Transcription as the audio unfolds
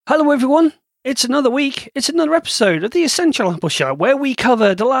Hello everyone, it's another week, it's another episode of the Essential Apple Show, where we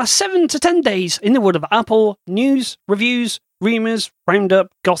cover the last 7 to 10 days in the world of Apple, news, reviews, rumours,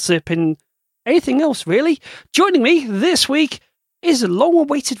 roundup, gossip, and anything else really. Joining me this week is a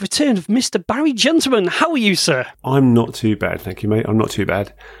long-awaited return of Mr. Barry Gentleman. How are you, sir? I'm not too bad, thank you, mate. I'm not too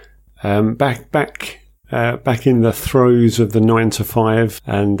bad. Back in the throes of the 9 to 5,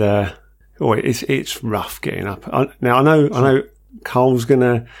 and it's rough getting up. Now I know Carl's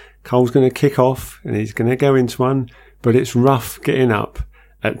gonna kick off, and he's gonna go into one, but it's rough getting up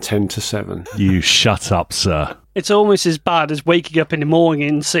at 10 to 7. You shut up, sir. It's almost as bad as waking up in the morning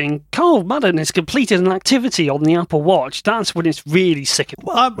and saying, Carl Madden has completed an activity on the Apple Watch. That's when it's really sick.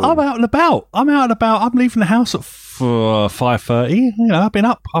 Well, I'm out and about. I'm leaving the house at 5:30. You know, I've been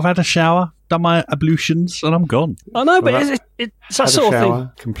up. I've had a shower, done my ablutions, and I'm gone. I know, but it's that sort of thing.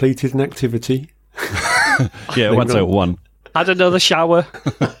 Completed an activity. Yeah, once out one. Had another shower.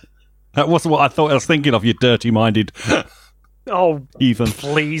 That wasn't what I thought I was thinking of, you dirty-minded. Oh, even.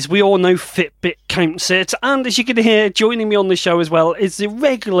 Please. We all know Fitbit counts it. And as you can hear, joining me on the show as well is the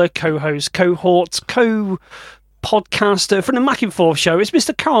regular co-host, cohort, co-podcaster from the Mac and Forth show. It's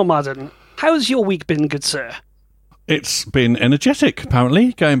Mr. Carl Madden. How's your week been, good sir? It's been energetic,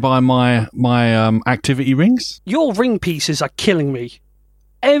 apparently, going by my activity rings. Your ring pieces are killing me.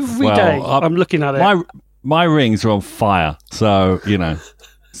 Every day I'm looking at it. My rings are on fire, so, you know...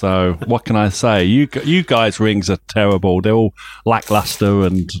 So what can I say? You guys' rings are terrible. They're all lackluster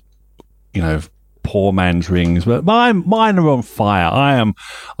and, you know, poor man's rings. But mine are on fire.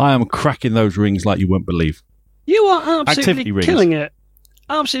 I am cracking those rings like you wouldn't believe. You are absolutely killing it.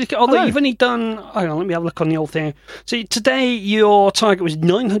 Absolutely. Although you've only done... Hang on, let me have a look on the old thing. So today your target was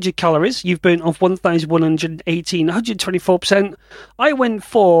 900 calories. You've burnt off 1,118, 124%. I went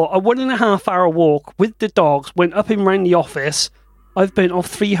for a 1.5 hour walk with the dogs, went up and around the office. I've burnt off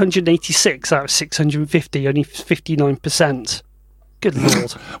 386 out of 650, only 59%. Good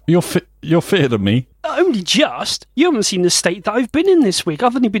lord. You're fitter than me. Only just. You haven't seen the state that I've been in this week.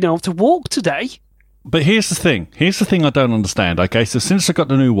 I've only been able to walk today. But here's the thing. Here's the thing I don't understand. Okay, so since I got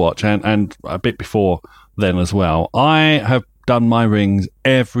the new watch, and a bit before then as well, I have done my rings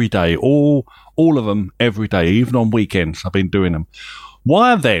every day. All of them every day, even on weekends I've been doing them.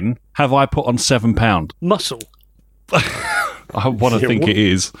 Why then have I put on 7 pounds? Muscle. I want to think it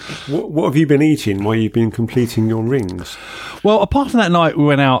is. What have you been eating while you've been completing your rings? Well, apart from that night we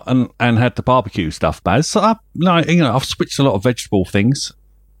went out and had the barbecue stuff, Baz. So I've switched a lot of vegetable things.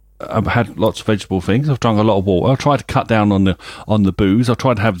 I've had lots of vegetable things. I've drunk a lot of water. I've tried to cut down on the booze. I've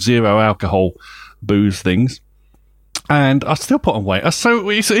tried to have zero alcohol booze things. And I still put on weight. So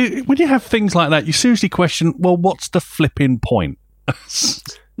when you have things like that, you seriously question, well, what's the flipping point?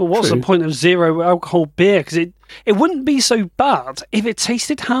 Well, what's the point of zero alcohol beer? Because it wouldn't be so bad if it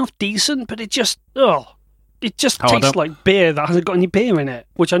tasted half decent, but it just tastes like beer that hasn't got any beer in it,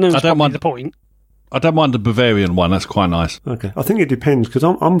 which I know is probably the point. I don't mind the Bavarian one. That's quite nice. Okay, I think it depends, because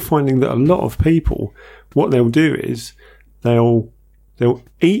I'm finding that a lot of people, what they'll do is they'll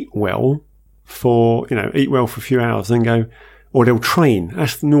eat well for a few hours, then go, or they'll train.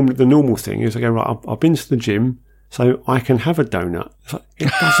 That's the normal thing. Is they go, right, I've been to the gym, so I can have a donut.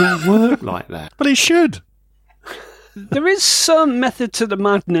 It doesn't work like that. But it should. There is some method to the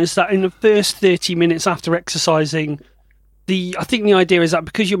madness that in the first 30 minutes after exercising, I think the idea is that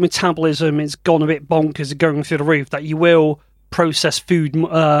because your metabolism has gone a bit bonkers going through the roof, that you will process food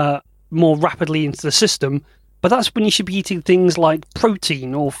more rapidly into the system. But that's when you should be eating things like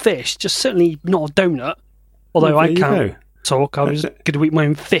protein or fish, just certainly not a donut. Although I can't talk, I was going to eat my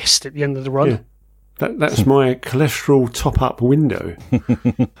own fist at the end of the run. Yeah. That's my cholesterol top-up window.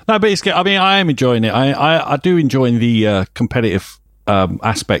 No, but it's good. I mean, I am enjoying it. I do enjoy the competitive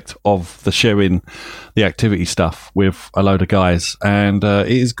aspect of the sharing the activity stuff with a load of guys, and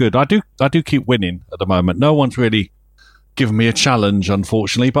it is good. I do keep winning at the moment. No one's really given me a challenge,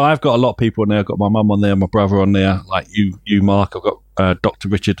 unfortunately, but I've got a lot of people on there. I've got my mum on there, my brother on there, like you Mark. I've got Dr.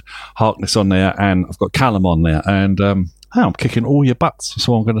 Richard Harkness on there, and I've got Callum on there, and I'm kicking all your butts. That's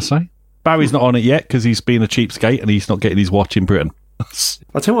what I'm going to say. Barry's not on it yet because he's been a cheapskate and he's not getting his watch in Britain.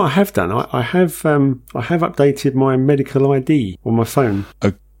 I'll tell you what I have done. I have updated my medical ID on my phone.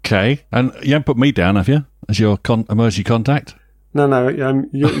 Okay, and you haven't put me down, have you, as your emergency contact? No.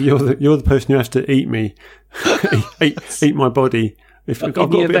 You're the person who has to eat me, eat my body. If I've got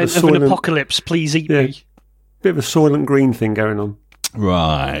a bit of an apocalypse, please eat me. Bit of a Soylent Green thing going on.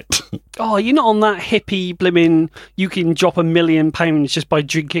 Right. Oh, you're not on that hippie blimmin', you can drop £1 million just by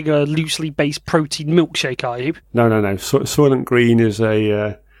drinking a loosely based protein milkshake, are you? No. Soylent Green is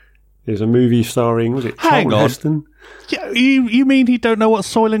a movie starring, was it Charlton Heston? Yeah, you mean he don't know what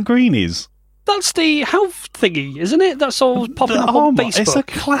Soylent Green is? That's the health thingy, isn't it? That's all popping up on Facebook. It's a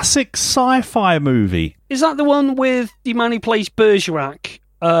classic sci-fi movie. Is that the one with the man who plays Bergerac?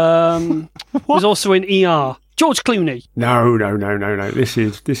 Was also in ER. George Clooney. No. This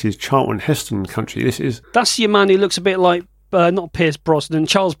is Charlton Heston country. That's your man who looks a bit like not Pierce Brosnan,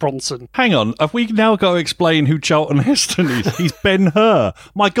 Charles Bronson. Hang on, have we now got to explain who Charlton Heston is? He's Ben-Hur.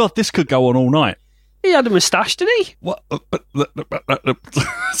 My God, this could go on all night. He had a moustache, did he? What?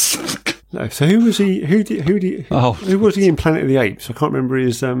 No. So who was he? Who was he in Planet of the Apes? I can't remember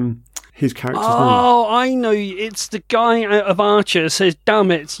his character's name. Oh, I know. It's the guy out of Archer says,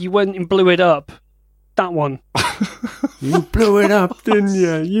 "Damn it, you went and blew it up." That one. You blew it up, didn't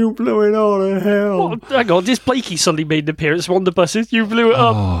you? You blew it all to hell. What? Hang on, this Blakey suddenly made an appearance on the buses. You blew it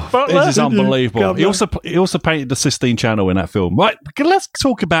up. This is unbelievable. He also painted the Sistine Channel in that film. Right, let's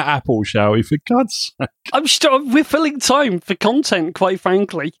talk about Apple, shall we? For God's sake. We're filling time for content, quite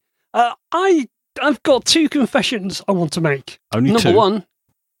frankly. I've got 2 confessions I want to make. Only Number 2? 1,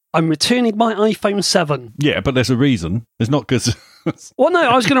 I'm returning my iPhone 7. Yeah, but there's a reason. It's not because... Well, no,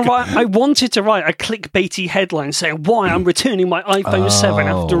 I wanted to write a clickbaity headline saying why I'm returning my iPhone 7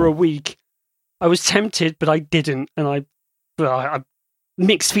 after a week. I was tempted, but I didn't. And I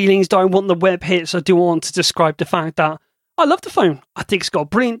mixed feelings. Do I want the web hits? I do want to describe the fact that I love the phone. I think it's got a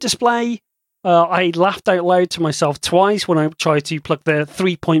brilliant display. I laughed out loud to myself twice when I tried to plug the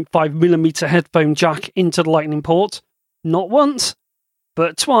 3.5mm headphone jack into the lightning port. Not once,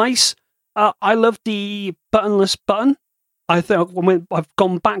 but twice. I love the buttonless button. I think when I've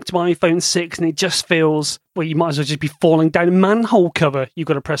gone back to my iPhone 6 and it just feels, well, you might as well just be falling down a manhole cover. You've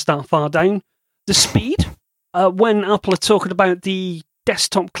got to press that far down. The speed, when Apple are talking about the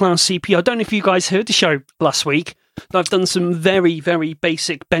desktop class CPU, I don't know if you guys heard the show last week. I've done some very, very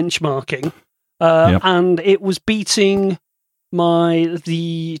basic benchmarking. And it was beating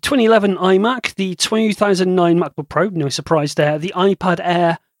the 2011 iMac, the 2009 MacBook Pro, no surprise there, the iPad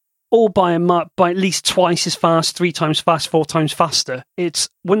Air, all by at least twice as fast, 3 times fast, 4 times faster. It's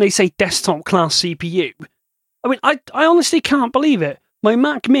when they say desktop class CPU. I mean, I honestly can't believe it. My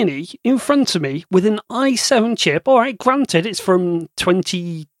Mac Mini in front of me with an i7 chip. All right, granted, it's from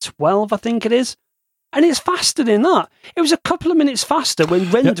 2012, I think it is. And it's faster than that. It was a couple of minutes faster when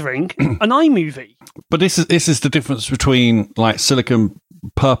rendering an iMovie. But this is the difference between like silicon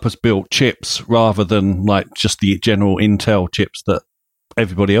purpose-built chips rather than like just the general Intel chips that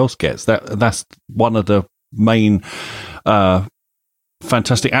everybody else gets. That's one of the main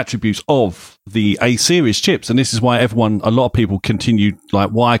fantastic attributes of the A series chips, and this is why a lot of people continue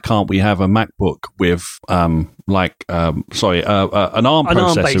like, why can't we have a MacBook with an ARM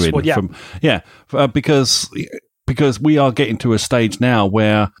processor in? Because we are getting to a stage now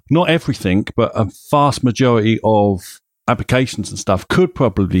where not everything, but a vast majority of applications and stuff could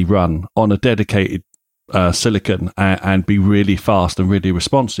probably run on a dedicated silicon and be really fast and really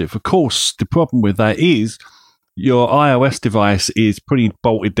responsive. Of course, the problem with that is your iOS device is pretty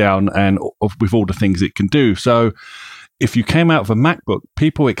bolted down and with all the things it can do. So if you came out of a MacBook,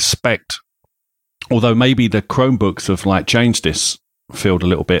 people expect, although maybe the Chromebooks have like changed this field a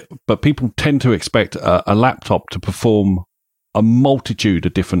little bit, but people tend to expect a laptop to perform a multitude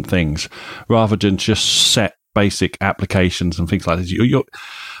of different things rather than just set basic applications and things like this.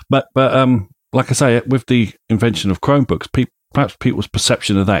 But like I say, with the invention of Chromebooks, perhaps people's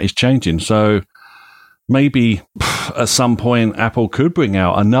perception of that is changing. So maybe at some point Apple could bring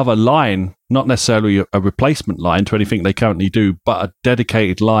out another line, not necessarily a replacement line to anything they currently do, but a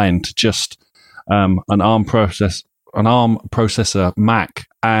dedicated line to just an ARM processor Mac,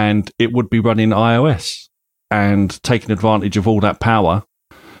 and it would be running iOS and taking advantage of all that power,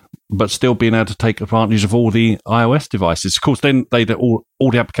 but still being able to take advantage of all the iOS devices. Of course, then all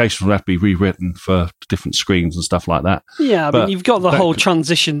the applications would have to be rewritten for different screens and stuff like that. Yeah, but you've got the whole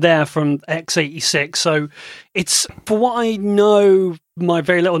transition there from x86. So it's, for what I know, my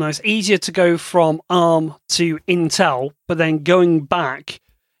very little know, it's easier to go from ARM to Intel, but then going back,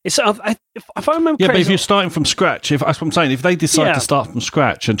 it's if I remember correctly, but if you're starting from scratch, that's what I'm saying. If they decide to start from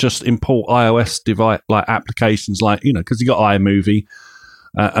scratch and just import iOS device like applications, like because you got iMovie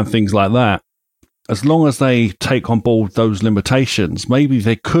and things like that, as long as they take on board those limitations, maybe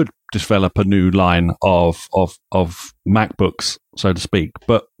they could develop a new line of MacBooks, so to speak.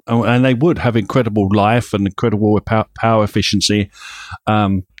 And they would have incredible life and incredible power efficiency,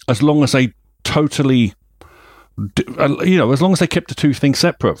 as long as they totally, as long as they kept the two things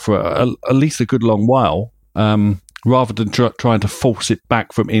separate for at least a good long while, rather than trying to force it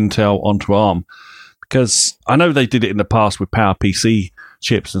back from Intel onto ARM. Because I know they did it in the past with PowerPC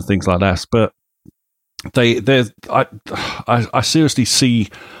chips and things like that, but I seriously see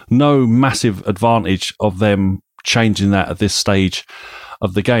no massive advantage of them changing that at this stage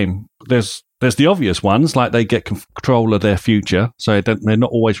of the game. There's the obvious ones, like they get control of their future, so they're not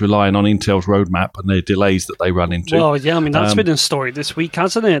always relying on Intel's roadmap and the delays that they run into. Well, yeah, I mean, that's been a story this week,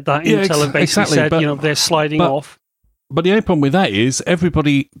 hasn't it? That Intel have basically said, they're sliding off. But the only problem with that is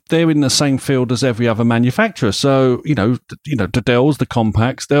they're in the same field as every other manufacturer. So, the Dells, the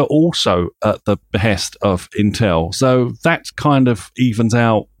Compacts, they're also at the behest of Intel. So that kind of evens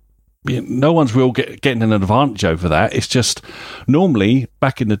out. No one's getting an advantage over that. It's just normally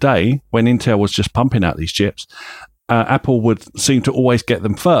back in the day when Intel was just pumping out these chips, Apple would seem to always get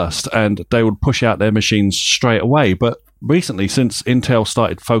them first and they would push out their machines straight away. But recently, since Intel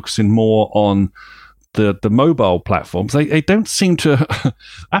started focusing more on the mobile platforms, they don't seem to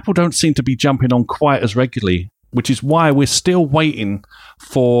Apple don't seem to be jumping on quite as regularly, which is why we're still waiting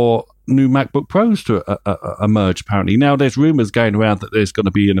for new MacBook Pros to emerge. Apparently now there's rumors going around that there's going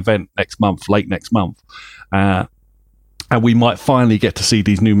to be an event late next month, and we might finally get to see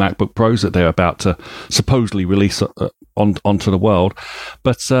these new MacBook Pros that they're about to supposedly release onto the world.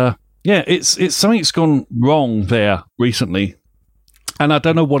 But it's something's gone wrong there recently. And I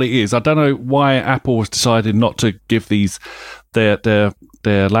don't know what it is. I don't know why Apple has decided not to give their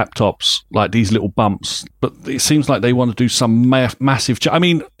laptops like these little bumps. But it seems like they want to do some massive. I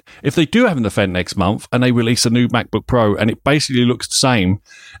mean, if they do have an event next month and they release a new MacBook Pro and it basically looks the same,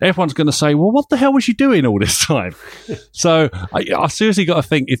 everyone's going to say, "Well, what the hell was you doing all this time?" So I seriously got to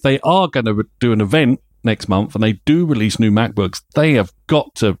think, if they are going to do an event next month and they do release new MacBooks, they have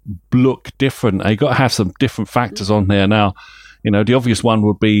got to look different. They got to have some different factors on there now. The obvious one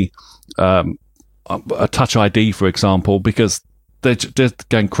would be a Touch ID, for example, because they're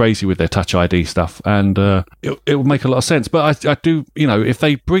going crazy with their Touch ID stuff, and it will make a lot of sense. But I do, if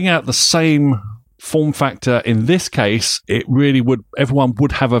they bring out the same form factor in this case, it really would. Everyone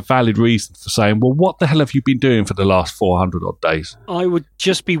would have a valid reason for saying, "Well, what the hell have you been doing for the last 400 odd days?" I would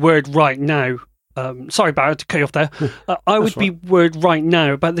just be worried right now. Sorry, Barrett, to cut you off there. I would be worried right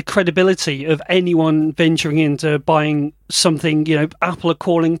now about the credibility of anyone venturing into buying something, Apple are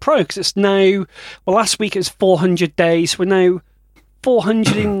calling Pro, because it's now, last week it was 400 days. We're now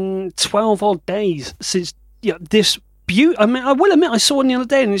 412 odd days since this I mean, I will admit I saw one the other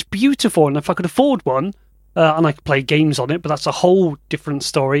day and it's beautiful, and if I could afford one, and I could play games on it, but that's a whole different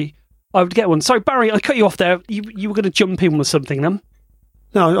story, I would get one. Sorry, Barry, I cut you off there. You were going to jump in with something then?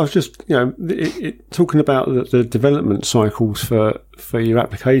 No, I was just, talking about the development cycles for your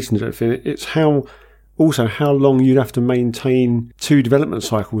applications and everything. It's how long you'd have to maintain two development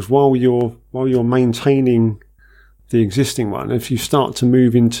cycles while you're maintaining the existing one. If you start to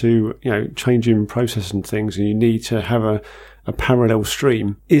move into, changing process and things, and you need to have a parallel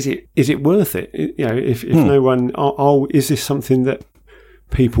stream, is it worth it? If no one, is this something that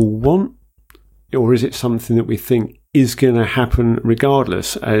people want, or is it something that we think is going to happen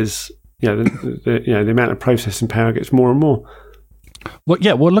regardless, as the amount of processing power gets more and more? Well,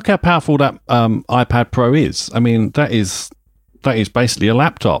 look how powerful that iPad Pro is. I mean, that is basically a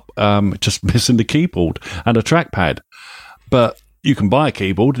laptop, just missing the keyboard and a trackpad. But you can buy a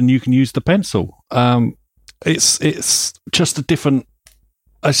keyboard and you can use the pencil. It's just a different.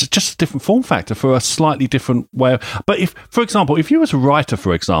 It's just a different form factor for a slightly different way. But if, for example, if you was a writer,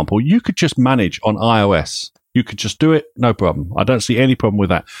 for example, you could just manage on iOS. You could just do it, no problem. I don't see any problem with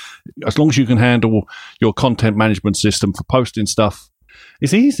that. As long as you can handle your content management system for posting stuff,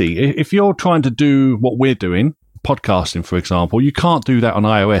 it's easy. If you're trying to do what we're doing, podcasting, for example, you can't do that on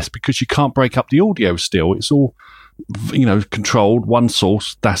iOS because you can't break up the audio still. It's all, controlled, one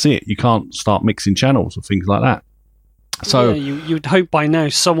source, that's it. You can't start mixing channels or things like that. So you'd hope by now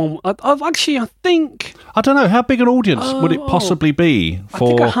someone. I think. I don't know, how big an audience would it possibly be for? I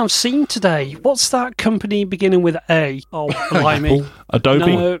think I have seen today. What's that company beginning with A? Oh, blimey!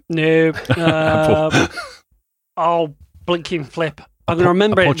 Adobe? No. Oh, blinking flip! I'm going to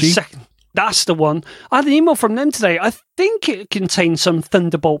remember it in a second. That's the one. I had an email from them today. I think it contains some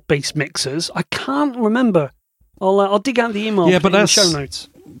Thunderbolt-based mixers. I can't remember. I'll dig out the email. But that's in the show notes.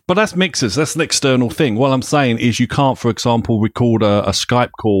 But that's mixers. That's an external thing. What I'm saying is you can't, for example, record a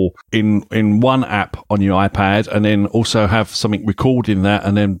Skype call in one app on your iPad and then also have something recording that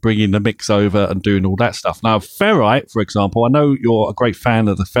and then bringing the mix over and doing all that stuff. Now, Ferrite, for example, I know you're a great fan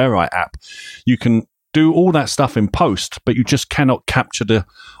of the Ferrite app. You can do all that stuff in post, but you just cannot capture the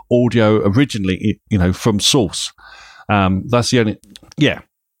audio originally, from source. That's the only... Yeah.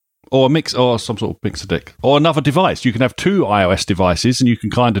 Or a mix, or some sort of mixer deck, or another device. You can have two iOS devices, and you can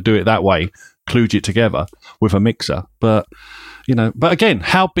kind of do it that way, kludge it together with a mixer. But but again,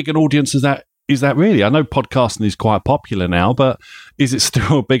 how big an audience is is that really? I know podcasting is quite popular now, but is it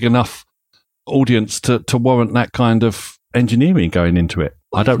still a big enough audience to warrant that kind of engineering going into it?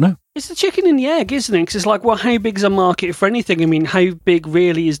 I don't know. It's the chicken and the egg, isn't it? Because it's like, well, how big's a market for anything? I mean, how big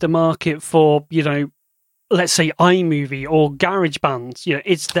really is the market for, let's say iMovie or GarageBand?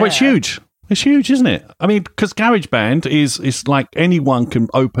 It's there. Well, it's huge. It's huge, isn't it? I mean, because GarageBand is like anyone can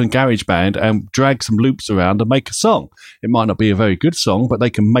open GarageBand and drag some loops around and make a song. It might not be a very good song, but they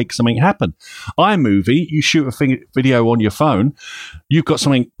can make something happen. iMovie, you shoot a video on your phone, you've got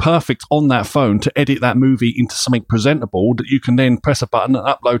something perfect on that phone to edit that movie into something presentable that you can then press a button and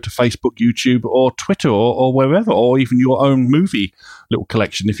upload to Facebook, YouTube, or Twitter, or wherever, or even your own movie little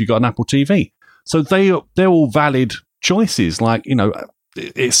collection if you've got an Apple TV. So they're all valid choices. Like,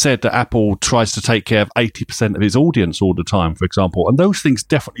 it's said that Apple tries to take care of 80% of its audience all the time, for example, and those things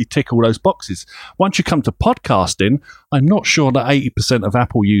definitely tick all those boxes. Once you come to podcasting, I'm not sure that 80% of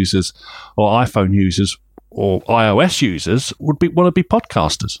Apple users or iPhone users or iOS users want to be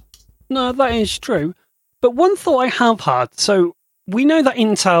podcasters. No, that is true. But one thought I have had, so we know that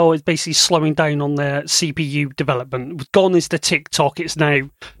Intel is basically slowing down on their CPU development. Gone is the TikTok. It's now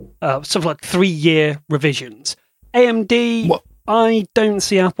sort of like 3-year revisions. AMD... What? I don't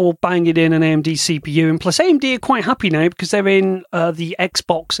see Apple banging in an AMD CPU, and plus AMD are quite happy now because they're in the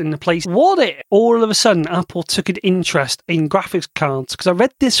Xbox in the place. What if all of a sudden Apple took an interest in graphics cards? Because I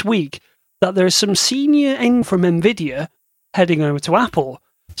read this week that there is some senior end from NVIDIA heading over to Apple.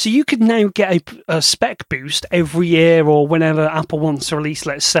 So you could now get a spec boost every year or whenever Apple wants to release,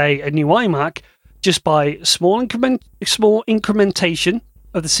 let's say, a new iMac, just by small incrementation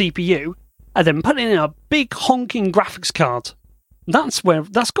of the CPU, and then putting in a big honking graphics card. That's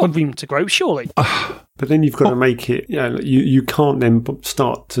got room to grow, surely. But then you've got to make it. You can't then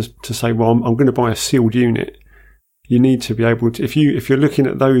start to say, well, I'm going to buy a sealed unit. You need to be able to, if you're looking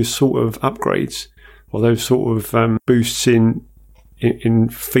at those sort of upgrades or those sort of boosts in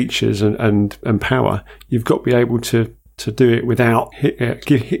features and power, you've got to be able to do it without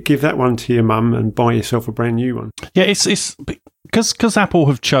give that one to your mum and buy yourself a brand new one. Yeah, it's because Apple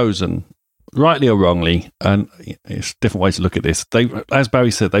have chosen, rightly or wrongly, and it's different ways to look at this. They, as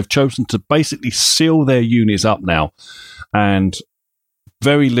Barry said, they've chosen to basically seal their units up now, and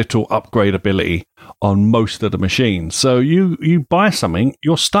very little upgradability on most of the machines. So you buy something,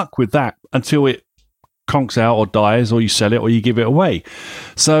 you're stuck with that until it conks out or dies, or you sell it, or you give it away.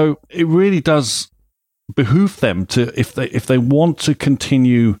 So it really does behoove them to, if they want to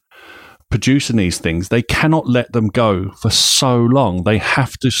continue producing these things, they cannot let them go for so long. They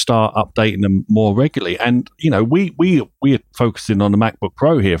have to start updating them more regularly. And we are focusing on the MacBook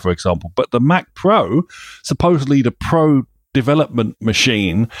Pro here, for example, but the Mac Pro, supposedly the Pro development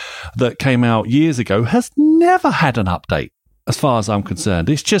machine that came out years ago, has never had an update, as far as I'm concerned.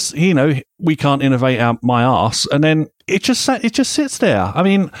 It's just, we can't innovate out my arse, and then it just sits there. I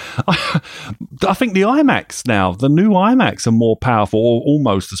mean, I think the iMacs now, the new iMacs, are more powerful, or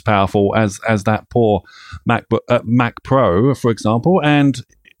almost as powerful as that poor Mac Pro, for example. And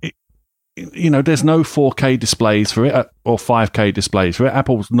there's no 4K displays for it or 5K displays for it.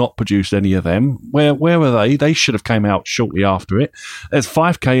 Apple's not produced any of them. Where were they? They should have came out shortly after it. There's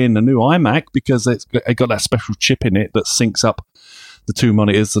 5K in the new iMac because it got that special chip in it that syncs up the two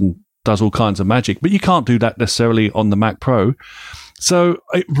monitors and does all kinds of magic. But you can't do that necessarily on the Mac Pro. So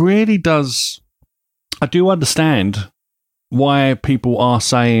it really does. I do understand why people are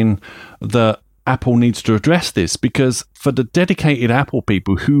saying that Apple needs to address this, because for the dedicated Apple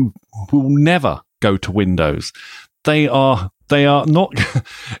people who will never go to Windows, they are not.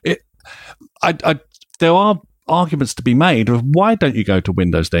 There are arguments to be made of why don't you go to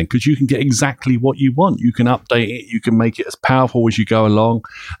Windows then? Because you can get exactly what you want. You can update it. You can make it as powerful as you go along.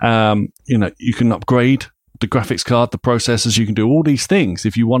 You can upgrade the graphics card, the processors. You can do all these things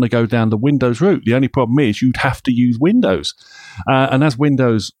if you want to go down the Windows route. The only problem is you'd have to use Windows, and as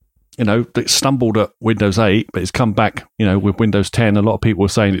Windows, it stumbled at Windows 8, but it's come back, with Windows 10. A lot of people are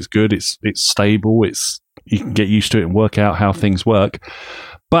saying it's good, it's stable, you can get used to it and work out how things work.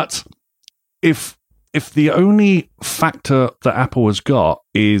 But if the only factor that Apple has got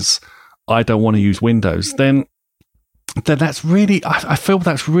is I don't want to use Windows, then that's really, I feel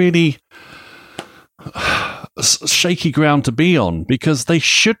that's really shaky ground to be on, because they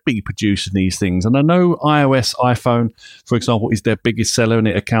should be producing these things. And I know iPhone, for example, is their biggest seller and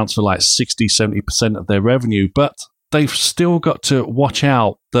it accounts for like 60-70% of their revenue, but they've still got to watch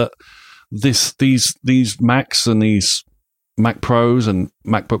out that these Macs and these Mac Pros and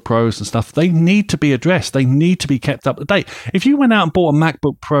MacBook Pros and stuff, they need to be addressed. They need to be kept up to date. If you went out and bought a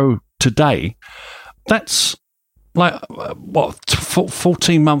MacBook Pro today, that's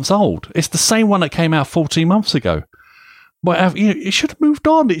 14 months old. It's the same one that came out 14 months ago. But it should have moved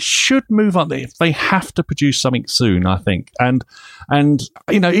on. It should move on. They have to produce something soon, I think. And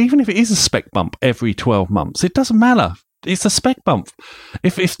even if it is a spec bump every 12 months, it doesn't matter. It's a spec bump.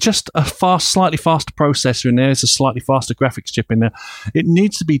 If it's just a slightly faster processor in there, it's a slightly faster graphics chip in there, it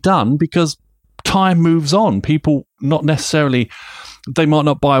needs to be done because time moves on. People not necessarily, they might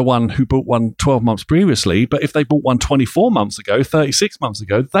not buy one who bought one 12 months previously, but if they bought one 24 months ago, 36 months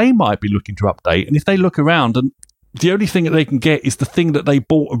ago, they might be looking to update. And if they look around and the only thing that they can get is the thing that they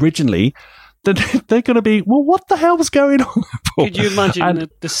bought originally, then they're going to be, well, what the hell's going on? Could you imagine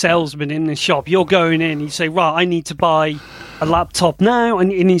the salesman in the shop? You're going in, you say, right, I need to buy a laptop now,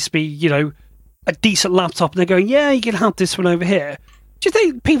 and it needs to be, a decent laptop. And they're going, yeah, you can have this one over here. Do you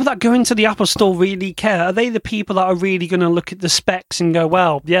think people that go into the Apple Store really care? Are they the people that are really going to look at the specs and go,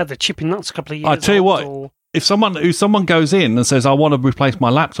 well, yeah, they're chipping that's a couple of years I tell you what. Or... If someone goes in and says, I want to replace my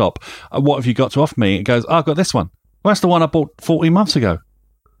laptop, what have you got to offer me? It goes, I've got this one. Well, that's the one I bought 14 months ago.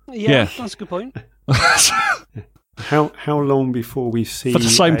 Yeah, that's a good point. How long before we see... For the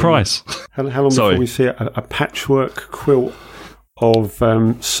same price. How long before we see a patchwork quilt of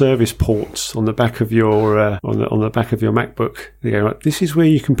service ports on the back of your on the back of your MacBook? You go, like, this is where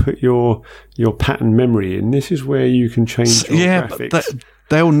you can put your pattern memory in. This is where you can change your graphics. But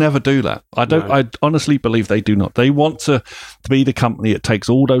they'll never do that. I don't. No. I honestly believe they do not. They want to be the company that takes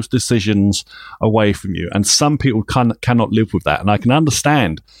all those decisions away from you, and some people cannot live with that. And I can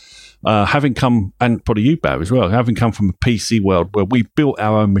understand, having come, and probably you, Barry, as well, having come from a PC world where we built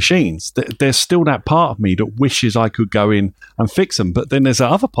our own machines. There's still that part of me that wishes I could go in and fix them, but then there's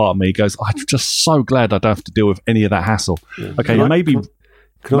that other part of me that goes, I'm just so glad I don't have to deal with any of that hassle. Yeah. Okay, maybe.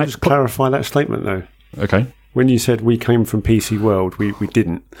 Can I just clarify that statement though? Okay. When you said we came from PC World, we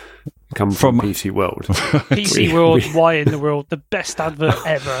didn't come from PC World. PC World, why in the world? The best advert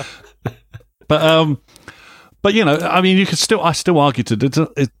ever. But I mean, I still argue to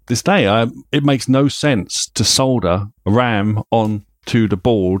this day, it makes no sense to solder RAM onto the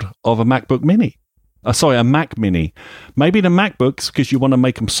board of a MacBook Mini. A Mac Mini. Maybe the MacBooks, because you want to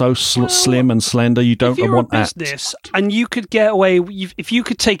make them so slim and slender, you don't want that. If you're a business and you could get away, if you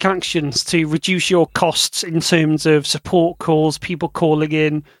could take actions to reduce your costs in terms of support calls, people calling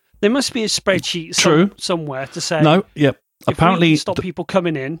in, there must be a spreadsheet somewhere to say, no, yep. Apparently, if we stop people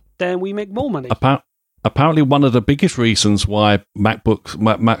coming in, then we make more money. Apparently, one of the biggest reasons why Mac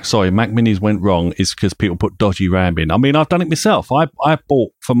Minis went wrong is because people put dodgy RAM in. I mean, I've done it myself. I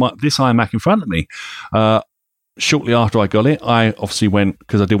bought for this iMac in front of me. Shortly after I got it, I obviously went,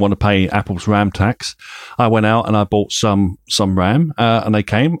 because I didn't want to pay Apple's RAM tax. I went out and I bought some RAM, and they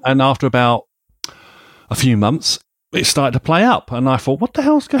came. And after about a few months, it started to play up, and I thought, what the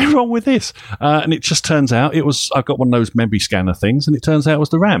hell's going wrong with this? And it just turns out I've got one of those memory scanner things, and it turns out it was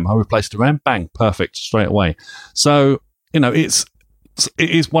the RAM. I replaced the RAM, bang, perfect, straight away. So, it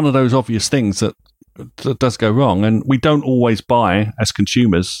is one of those obvious things that does go wrong, and we don't always buy, as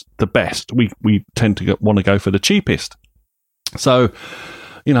consumers, the best. We tend to want to go for the cheapest. So,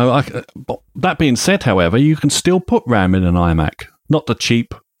 that being said, however, you can still put RAM in an iMac, not the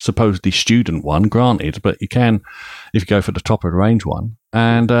cheap, supposedly student one, granted, but you can if you go for the top of the range one.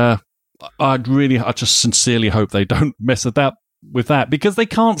 And I just sincerely hope they don't mess it up with that, because they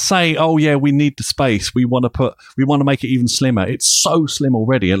can't say, oh yeah, we need the space, we want to make it even slimmer. It's so slim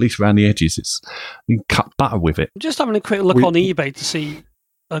already, at least around the edges. You can cut butter with it. I'm just having a quick look on eBay to see.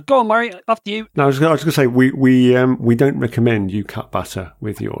 Go on, Murray, after you. No, I was going to say we don't recommend you cut butter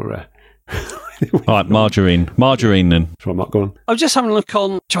with your. All right, margarine then. So I'm not going. I was just having a look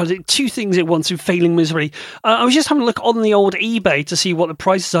on, trying to do two things at once and failing miserably. I was just having a look on the old eBay to see what the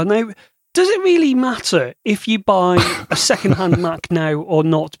prices are. Now, does it really matter if you buy a second-hand Mac now or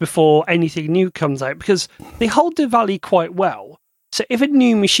not before anything new comes out? Because they hold their value quite well. So if a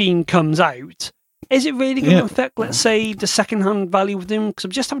new machine comes out, is it really going to affect, let's say, the second-hand value of them? Because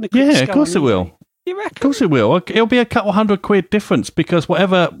I'm just having a quick scan. Yeah, of course it will. You reckon? Of course it will. It'll be a couple £100 difference, because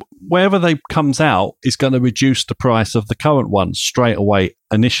wherever they comes out is going to reduce the price of the current one straight away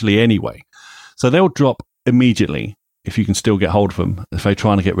initially anyway. So they'll drop immediately if you can still get hold of them, if they're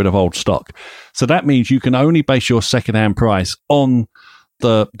trying to get rid of old stock. So that means you can only base your second-hand price on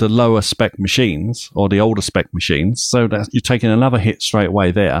the lower spec machines or the older spec machines. So that you're taking another hit straight away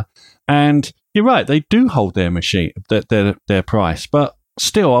there. And you're right, they do hold their machine, their price, but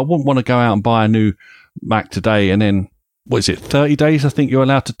still, I wouldn't want to go out and buy a new Mac today and then, 30 days? I think you're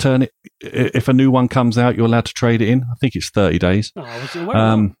allowed to turn it. If a new one comes out, you're allowed to trade it in. I think it's 30 days. Oh, I wasn't aware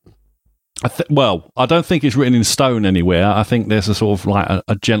of that. I don't think it's written in stone anywhere. I think there's a sort of like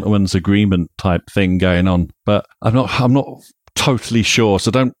a gentleman's agreement type thing going on, but I'm not totally sure. So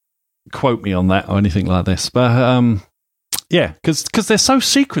don't quote me on that or anything like this. But yeah, because they're so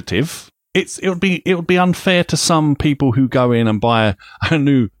secretive, it would be unfair to some people who go in and buy a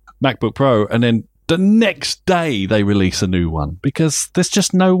new MacBook Pro and then the next day they release a new one, because there's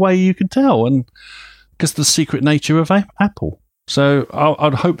just no way you can tell, and because the secret nature of Apple. So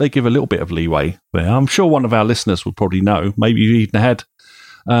I'd hope they give a little bit of leeway there. I'm sure one of our listeners will probably know. Maybe you even had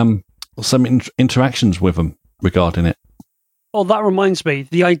some interactions with them regarding it. Oh, that reminds me.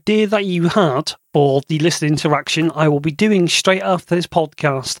 The idea that you had for the listener interaction, I will be doing straight after this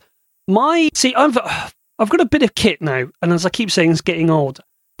podcast. I've got a bit of kit now, and as I keep saying, it's getting old.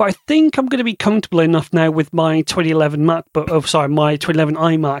 But I think I'm going to be comfortable enough now with my 2011 my 2011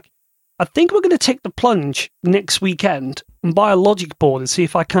 iMac. I think we're going to take the plunge next weekend and buy a logic board and see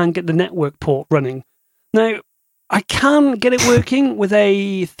if I can get the network port running. Now, I can get it working with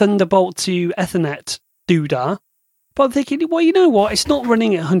a Thunderbolt to Ethernet doodah, but I'm thinking, well, you know what? It's not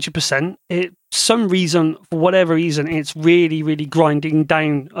running at 100%. For whatever reason, it's really, really grinding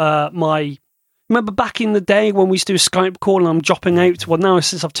down Remember back in the day when we used to do a Skype call and I'm dropping out? Well, now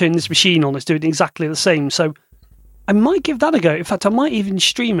since I've turned this machine on, it's doing exactly the same. So I might give that a go. In fact, I might even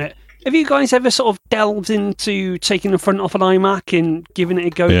stream it. Have you guys ever sort of delved into taking the front off an iMac and giving it a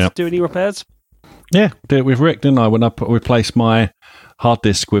go to do any repairs? Yeah, did it with Rick, didn't I? When I replaced my hard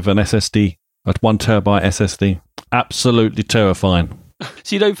disk with an SSD, a 1 terabyte SSD. Absolutely terrifying.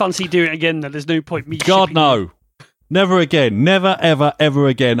 So you don't fancy doing it again then? There's no point me God, no. Never again. Never, ever, ever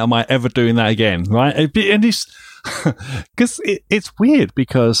again am I ever doing that again, right? And it's... Because it's weird,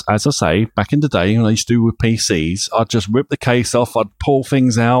 because, as I say, back in the day when I used to do with PCs, I'd just rip the case off, I'd pull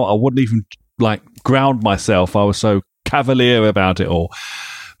things out, I wouldn't even ground myself. I was so cavalier about it all.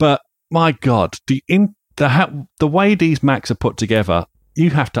 But my God, the way these Macs are put together,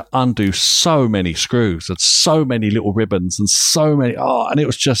 you have to undo so many screws and so many little ribbons and so many. And it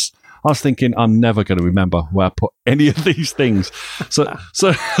was just. I was thinking, I'm never going to remember where I put any of these things. So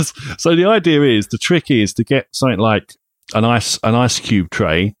the idea is, the trick is to get something like an ice cube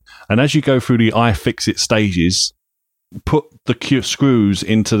tray, and as you go through the iFixit stages, put the screws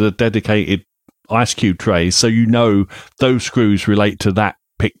into the dedicated ice cube trays, so you know those screws relate to that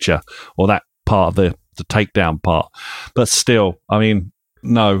picture or that part of the takedown part. But still, I mean.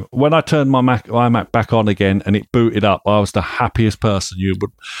 No, when I turned my iMac back on again and it booted up, I was the happiest person you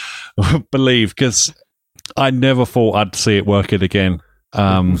would believe, because I never thought I'd see it working again.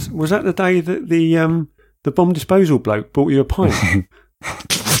 Was that the day that the bomb disposal bloke bought you a pint?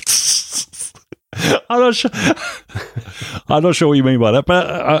 I'm not sure what you mean by that,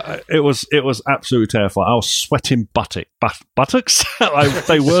 but it was absolutely terrifying. I was sweating buttocks.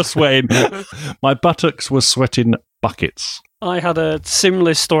 They were sweating. My buttocks were sweating buckets. I had a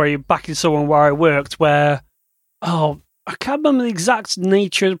similar story back in somewhere where I worked where, I can't remember the exact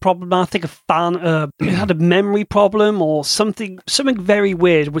nature of the problem. I think it had a memory problem or something very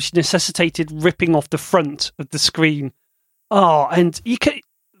weird, which necessitated ripping off the front of the screen. And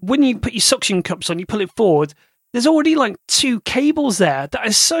when you put your suction cups on, you pull it forward, there's already 2 cables there that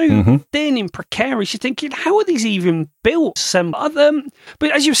are so thin and precarious. You're thinking, how are these even built?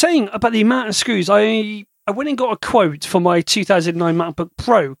 But as you were saying about the amount of screws, I went and got a quote for my 2009 MacBook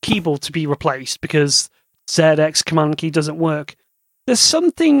Pro keyboard to be replaced because ZX command key doesn't work. There's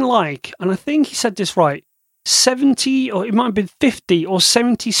something and I think he said this right, 70 or it might have been 50 or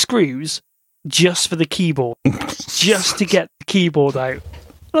 70 screws just for the keyboard, just to get the keyboard out.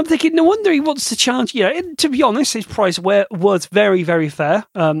 And I'm thinking, no wonder he wants to charge. To be honest, his price was very, very fair.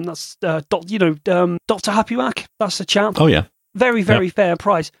 That's Dr. Happy Mac. That's the chap. Oh yeah, very, very fair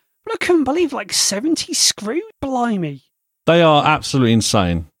price. But I couldn't believe 70 screws. Blimey. They are absolutely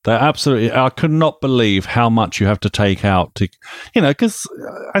insane. I could not believe how much you have to take out to, because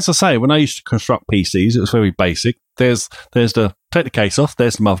as I say, when I used to construct PCs, it was very basic. There's take the case off,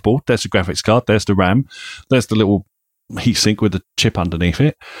 there's the motherboard, there's the graphics card, there's the RAM, there's the little heatsink with the chip underneath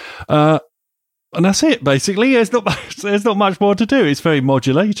it. And that's it, basically. There's not much more to do. It's very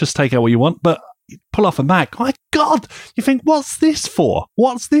modular. You just take out what you want, but you pull off a Mac. My God, you think, what's this for?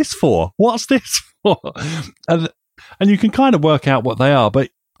 What's this for? What's this for? And you can kind of work out what they are, but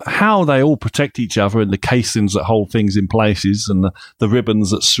how they all protect each other and the casings that hold things in places and the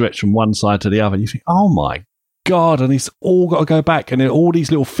ribbons that stretch from one side to the other, you think, oh my God, and it's all got to go back. And then all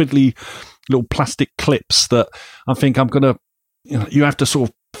these little fiddly little plastic clips that I think I'm going to, you have to sort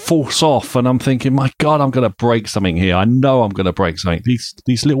of force off, and I'm thinking, my God, I'm going to break something here. I know I'm going to break something.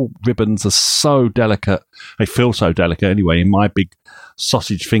 These little ribbons are so delicate. They feel so delicate anyway in my big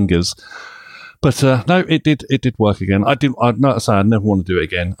sausage fingers. But no, it did work again. I never want to do it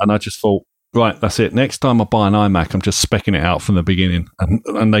again, and I just thought, right, that's it. Next time I buy an iMac, I'm just speccing it out from the beginning,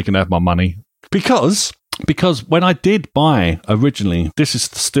 and they can have my money. Because when I did buy originally, this is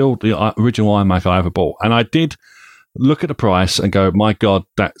still the original iMac I ever bought, and I did look at the price and go, my God,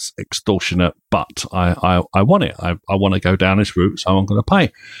 that's extortionate, but I want it. I want to go down this route, so I'm going to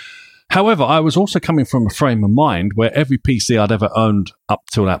pay. However, I was also coming from a frame of mind where every PC I'd ever owned up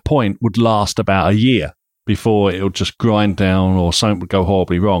till that point would last about a year before it would just grind down or something would go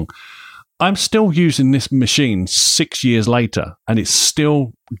horribly wrong. I'm still using this machine 6 years later, and it's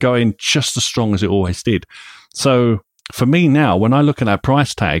still going just as strong as it always did. So for me now, when I look at that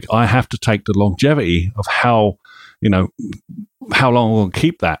price tag, I have to take the longevity of how long I'll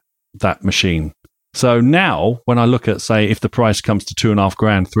keep that machine. So now when I look at, say, if the price comes to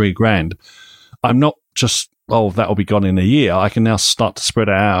 $2,500, $3,000, I'm not just, that'll be gone in a year. I can now start to spread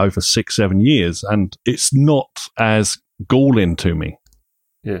it out over 6-7 years, and it's not as galling to me.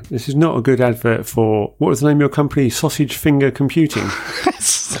 Yeah, this is not a good advert for, what was the name of your company? Sausage Finger Computing.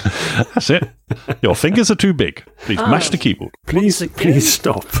 That's it. Your fingers are too big. Please mash the keyboard. Please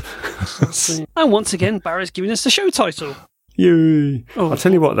stop. And once again, Barry's giving us the show title. Yay. I'll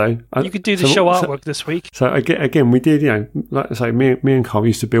tell you what, though. You could do the show artwork this week. So again, we did, like I say, me and Carl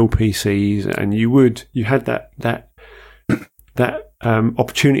used to build PCs, and you had that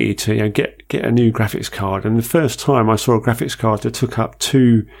opportunity to get a new graphics card. And the first time I saw a graphics card that took up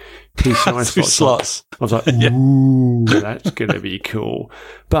two PCI slots, I was like, ooh, that's going to be cool.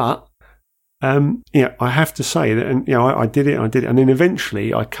 But I have to say that, and I did it, and then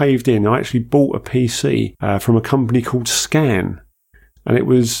eventually I caved in. I actually bought a PC from a company called Scan, and it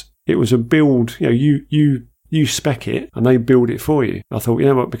was a build. You spec it, and they build it for you. I thought,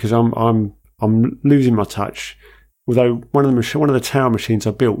 what, because I'm losing my touch. Although one of the tower machines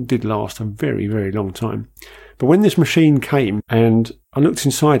I built did last a very, very long time. But when this machine came and I looked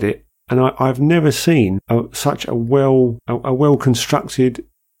inside it, and I've never seen such a well constructed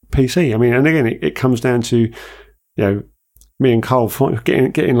PC. I mean, and again, it comes down to me and Carl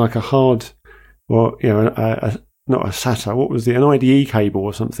getting like a hard, or not a SATA. What was an IDE cable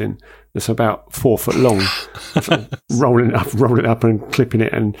or something that's about 4 foot long, rolling it up and clipping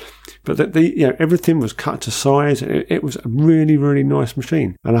it, but everything was cut to size. It was a really, really nice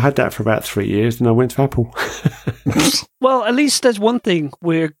machine, and I had that for about 3 years. Then I went to Apple. Well, at least there's one thing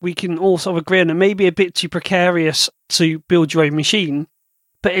where we can all sort of agree on. It may be a bit too precarious to build your own machine,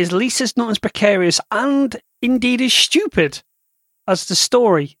 but at least it's not as precarious and indeed as stupid as the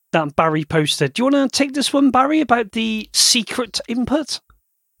story that Barry posted. Do you want to take this one, Barry, about the secret input?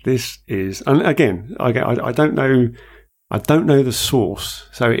 This is, and again, I don't know. I don't know the source.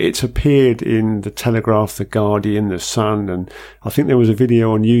 So it's appeared in the Telegraph, the Guardian, the Sun, and I think there was a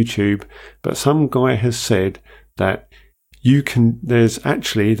video on YouTube. But some guy has said that there's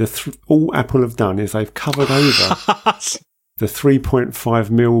actually all Apple have done is they've covered over the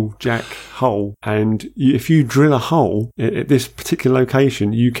 3.5mm jack hole, and if you drill a hole at this particular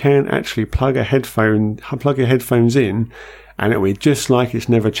location, you can actually plug your headphones in, and it'll be just like it's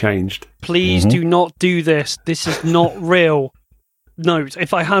never changed. Please do not do this. This is not real. No,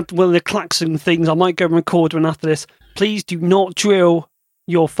 if I had one of the klaxon things, I might go and record one after this. Please do not drill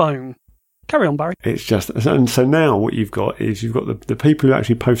your phone. Carry on, Barry. It's just, and so now what you've got the people who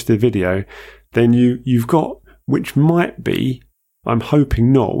actually posted the video, then you've got, which might be, I'm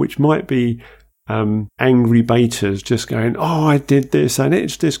hoping not, which might be angry betas just going, I did this and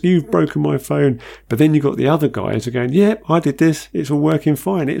it's this, you've broken my phone. But then you've got the other guys who are going, I did this, it's all working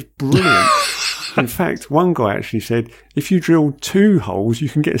fine, it's brilliant. In fact, one guy actually said, if you drill 2 holes, you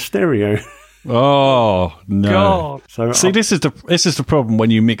can get a stereo. Oh, no. God. So see, this is the problem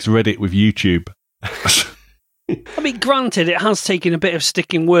when you mix Reddit with YouTube. I mean, granted, it has taken a bit of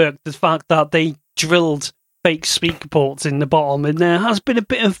sticking work, the fact that they drilled fake speaker ports in the bottom, and there has been a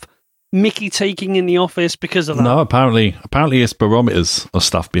bit of Mickey taking in the office because of that. No, apparently it's barometers or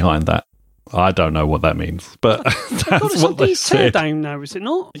stuff behind that. I don't know what that means, but that's what they said. Tear down now, is it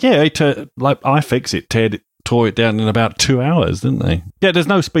not? Yeah, like iFixit tore it down in about 2 hours, didn't they? Yeah, there's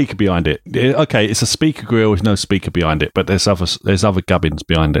no speaker behind it. Okay, it's a speaker grill with no speaker behind it, but there's other gubbins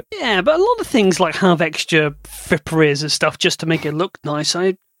behind it. Yeah, but a lot of things like have extra flipper ears and stuff just to make it look nice.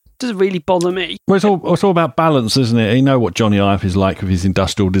 It doesn't really bother me. Well, it's all about balance, isn't it? You know what Johnny Ive is like with his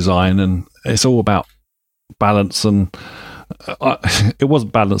industrial design, and it's all about balance. And it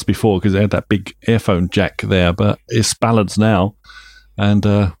wasn't balanced before because it had that big earphone jack there, but it's balanced now. And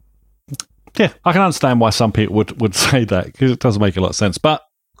yeah, I can understand why some people would say that, because it doesn't make a lot of sense. But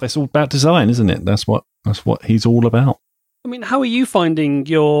that's all about design, isn't it? That's what he's all about. I mean, how are you finding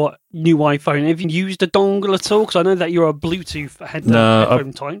your new iPhone? Have you used a dongle at all? Because I know that you're a Bluetooth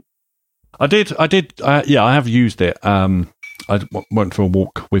headphone type. I did. Yeah, I have used it. I went for a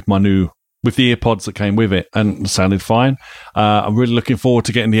walk with with the AirPods that came with it, and it sounded fine. I'm really looking forward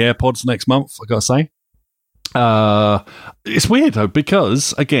to getting the AirPods next month, I gotta say. It's weird though,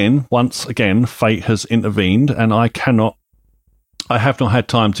 because once again, fate has intervened, and I have not had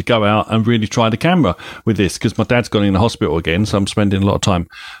time to go out and really try the camera with this, because my dad's gone in the hospital again, so I'm spending a lot of time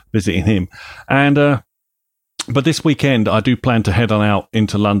visiting him. And but this weekend, I do plan to head on out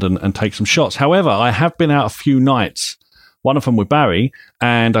into London and take some shots. However, I have been out a few nights, one of them with Barry,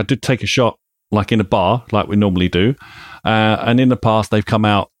 and I did take a shot like in a bar, like we normally do. And in the past, they've come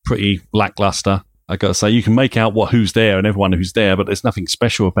out pretty lackluster. I got to say, you can make out who's there and everyone who's there, but there's nothing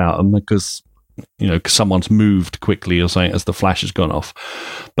special about them because, someone's moved quickly or something as the flash has gone off.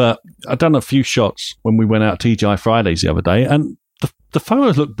 But I've done a few shots when we went out TGI Fridays the other day, and the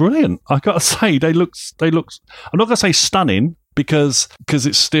photos look brilliant. I got to say, they look. I'm not going to say stunning because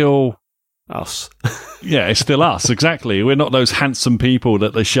it's still us. Yeah, it's still us. Exactly. We're not those handsome people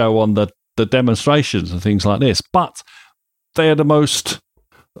that they show on the demonstrations and things like this, but they are the most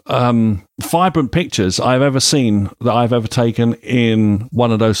vibrant pictures I've ever seen, that I've ever taken in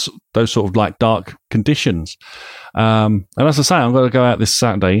one of those sort of like dark conditions. And as I say, I'm going to go out this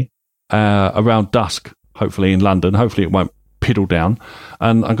Saturday around dusk, hopefully in London. Hopefully it won't piddle down,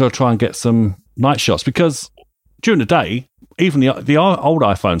 and I'm going to try and get some night shots, because during the day, even the old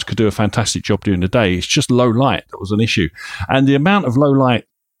iPhones could do a fantastic job during the day. It's just low light that was an issue, and the amount of low light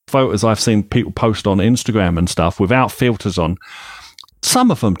photos I've seen people post on Instagram and stuff without filters on, some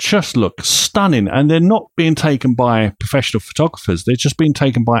of them just look stunning, and they're not being taken by professional photographers. They're just being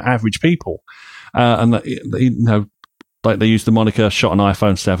taken by average people, and like they use the moniker "shot an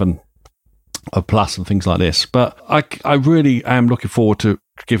iPhone 7 Plus" and things like this. But I really am looking forward to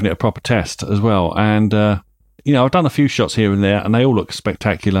giving it a proper test as well. And I've done a few shots here and there, and they all look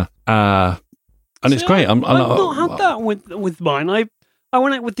spectacular. And it's great. I've not had that with mine. I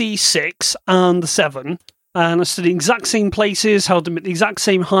went out with the 6 and the 7. And I stood in the exact same places, held them at the exact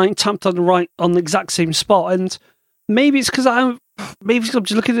same height, tapped on the exact same spot. And maybe it's because I'm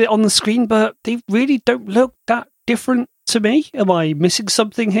just looking at it on the screen, but they really don't look that different to me. Am I missing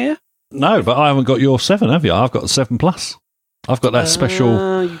something here? No, but I haven't got your 7, have you? I've got the 7 Plus. I've got that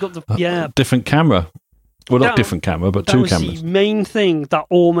special, you've got the different camera. Well, not different camera, but two cameras. That was the main thing that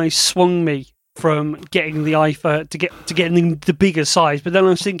almost swung me from getting the iPhone to getting the bigger size. But then I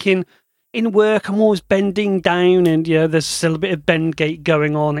was thinking, in work, I'm always bending down, and there's still a bit of bend gait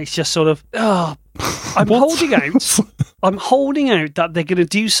going on. It's just sort of, I'm holding out. I'm holding out that they're going to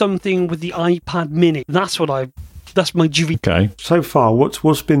do something with the iPad Mini. That's my dream. Okay. So far,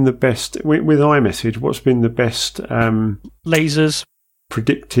 what's been the best with iMessage? What's been the best lasers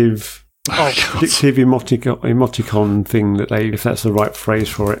predictive emoticon thing that if that's the right phrase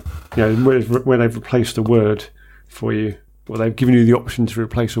for it, where they've replaced a word for you. Well, they've given you the option to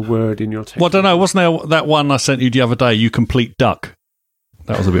replace a word in your text. Well, I don't know. Wasn't there that one I sent you the other day? You complete duck.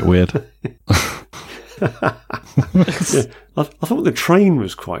 That was a bit weird. Yeah, I thought the train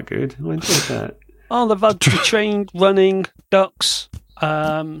was quite good. I enjoyed that. Oh, they've had the train, running, ducks,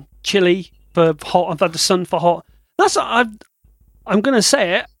 chili for hot. I've had the sun for hot. I'm going to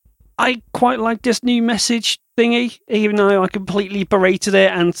say it. I quite like this new message thingy, even though I completely berated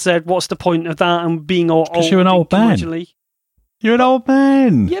it and said, "What's the point of that?" and being all old. Because you're an old man. You're an old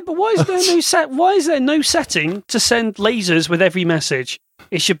man. Yeah, but why is there Why is there no setting to send lasers with every message?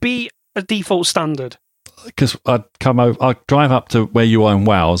 It should be a default standard. Because I'd drive up to where you are in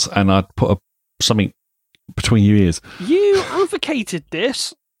Wales, and I'd put something between your ears. You advocated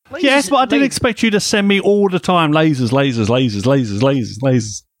this. Lasers, yes, but I didn't expect you to send me all the time lasers.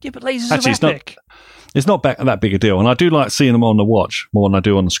 Yeah, but lasers are epic. It's not that big a deal, and I do like seeing them on the watch more than I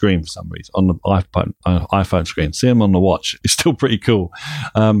do on the screen for some reason, on the iPhone screen. Seeing them on the watch is still pretty cool,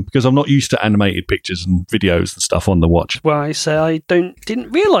 because I'm not used to animated pictures and videos and stuff on the watch. Well, I say I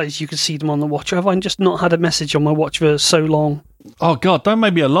didn't realise you could see them on the watch. Or have I just not had a message on my watch for so long? Oh, God, don't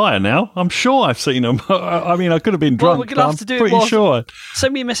make me a liar now. I'm sure I've seen them. I mean, I could have been drunk, we're gonna have to do pretty sure.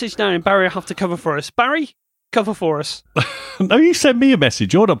 Send me a message now, and Barry will have to cover for us. Barry, cover for us. No, you send me a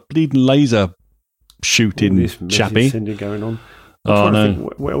message. You're the bleeding laser shooting chappy. Sending going on. Oh, no.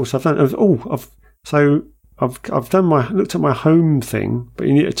 What else I've done? I've looked at my home thing, but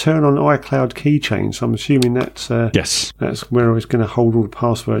you need to turn on iCloud keychain. So I'm assuming that's yes, that's where I was going to hold all the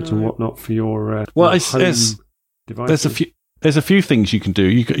passwords and whatnot for your home devices. there's a few things you can do.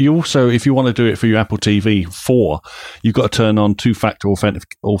 You also, if you want to do it for your Apple TV 4, you've got to turn on two-factor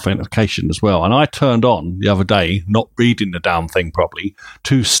authentication as well. And I turned on the other day, not reading the damn thing properly,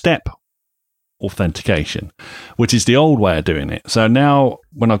 two-step authentication, which is the old way of doing it. So now,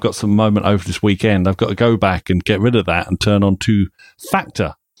 when I've got some moment over this weekend, I've got to go back and get rid of that and turn on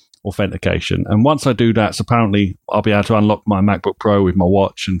two-factor authentication. And once I do that, so apparently I'll be able to unlock my MacBook Pro with my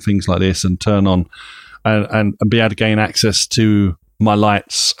watch and things like this, and turn on and be able to gain access to my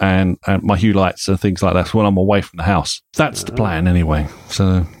lights and my Hue lights and things like that when I'm away from the house. That's the plan anyway.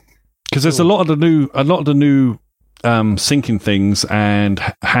 So, because there's a lot of the new syncing things and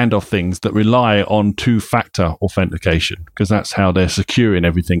handoff things that rely on two-factor authentication, because that's how they're securing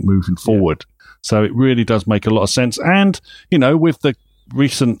everything moving forward. So it really does make a lot of sense. And, you know, with the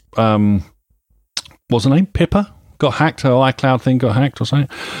recent, what's her name? Pippa? Got hacked, her iCloud thing got hacked or something.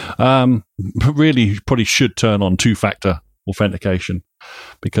 But really, you probably should turn on two-factor authentication,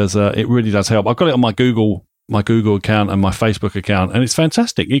 because it really does help. I've got it on my Google account and my Facebook account, and it's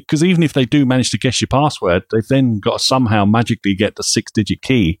fantastic, because even if they do manage to guess your password, they've then got to somehow magically get the 6-digit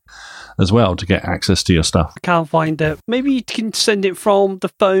key as well to get access to your stuff. I can't find it. Maybe you can send it from the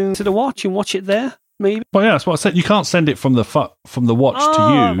phone to the watch and watch it there. Maybe. Well, yeah, that's what I said. You can't send it from the watch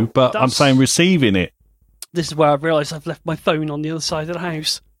to you, but I'm saying receiving it. This is where I've realised I've left my phone on the other side of the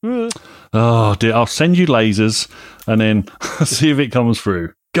house. Oh dear! I'll send you lasers and then see if it comes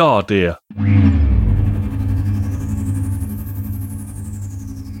through. God dear.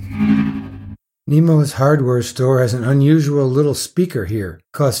 Nemo's hardware store has an unusual little speaker here. It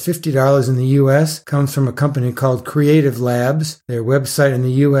costs $50 in the U.S., comes from a company called Creative Labs. Their website in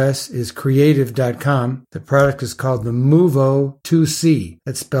the U.S. is creative.com. The product is called the Muvo 2C.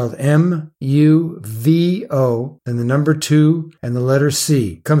 That's spelled M-U-V-O, then the number 2 and the letter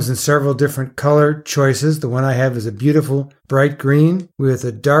C. It comes in several different color choices. The one I have is a beautiful bright green with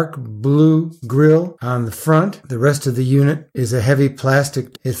a dark blue grille on the front. The rest of the unit is a heavy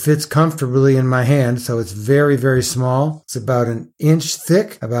plastic. It fits comfortably in my hand, so it's very, very small. It's about an inch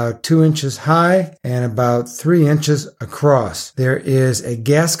thick, about 2 inches high, and about 3 inches across. There is a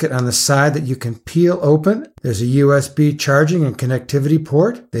gasket on the side that you can peel open. There's a USB charging and connectivity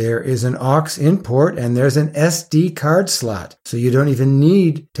port. There is an aux in port, and there's an SD card slot. So you don't even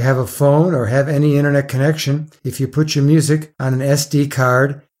need to have a phone or have any internet connection if you put your music on an SD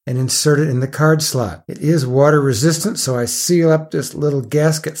card and insert it in the card slot. It is water resistant, so I seal up this little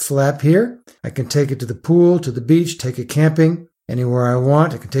gasket flap here. I can take it to the pool, to the beach, take it camping, anywhere I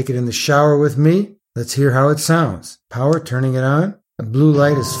want. I can take it in the shower with me. Let's hear how it sounds. Power, turning it on. A blue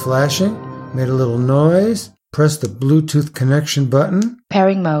light is flashing. Made a little noise. Press the Bluetooth connection button.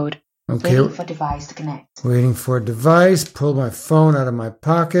 Pairing mode. Okay. Waiting for device to connect. Waiting for device. Pull my phone out of my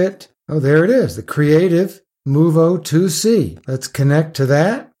pocket. Oh, there it is. The Creative Muvo 2C. Let's connect to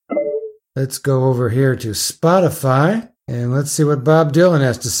that. Let's go over here to Spotify, and let's see what Bob Dylan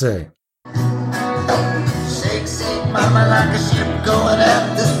has to say. Shake, shake, mama, like a ship going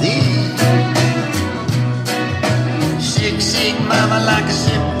out to sea. Shake, shake, mama, like a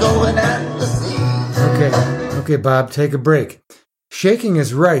ship going out to sea. Okay, Bob, take a break. Shaking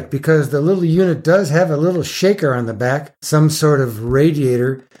is right, because the little unit does have a little shaker on the back, some sort of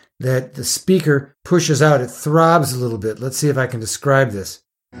radiator that the speaker pushes out. It throbs a little bit. Let's see if I can describe this.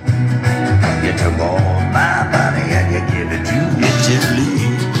 You took all my money and you give it to me gently.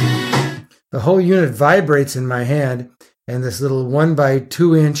 The whole unit vibrates in my hand, and this little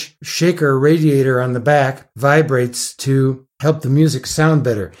 1x2 inch shaker radiator on the back vibrates to help the music sound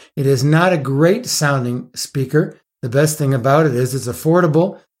better. It is not a great sounding speaker. The best thing about it is it's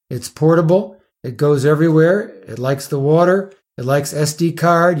affordable, it's portable, it goes everywhere, it likes the water, it likes SD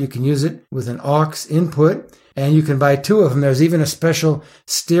card, you can use it with an aux input, and you can buy 2 of them. There's even a special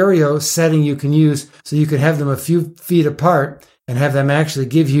stereo setting you can use, so you can have them a few feet apart and have them actually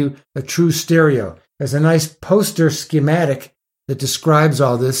give you a true stereo. There's a nice poster schematic that describes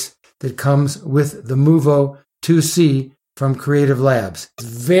all this that comes with the Muvo 2C from Creative Labs. It's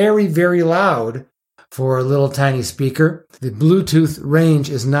very, very loud for a little tiny speaker. The Bluetooth range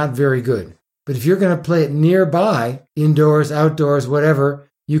is not very good. But if you're going to play it nearby, indoors, outdoors, whatever,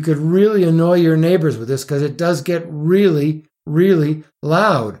 you could really annoy your neighbors with this, because it does get really, really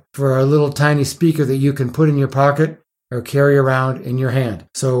loud for a little tiny speaker that you can put in your pocket or carry around in your hand.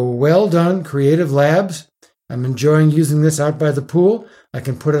 So well done, Creative Labs. I'm enjoying using this out by the pool. I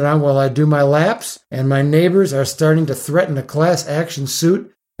can put it on while I do my laps, and my neighbors are starting to threaten a class action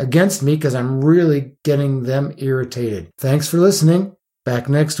suit against me because I'm really getting them irritated. Thanks for listening. Back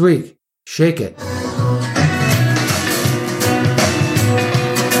next week. Shake it.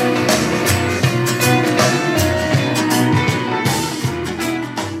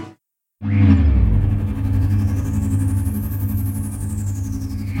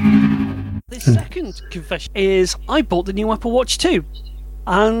 confession is I bought the new Apple Watch 2,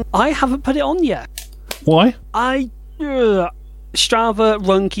 and I haven't put it on yet. Why? Strava,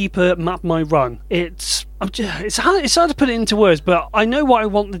 Runkeeper, Map My Run. It's hard to put it into words, but I know what I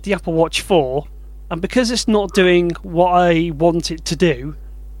wanted the Apple Watch for, and because it's not doing what I want it to do,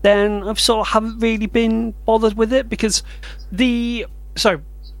 then I've sort of haven't really been bothered with it, because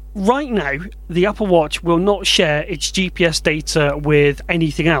right now the Apple Watch will not share its GPS data with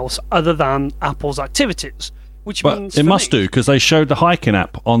anything else other than Apple's activities, which means it must do, because they showed the hiking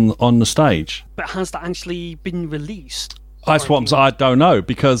app on the stage. But has that actually been released? That's what I don't know,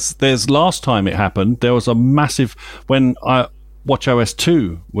 because last time it happened, there was a massive, when WatchOS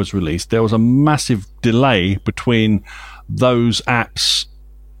 2 was released, there was a massive delay between those apps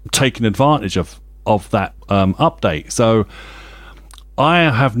taking advantage of that update. So I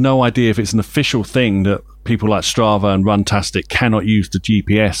have no idea if it's an official thing that people like Strava and Runtastic cannot use the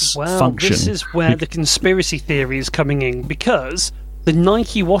GPS function. This is where the conspiracy theory is coming in, because the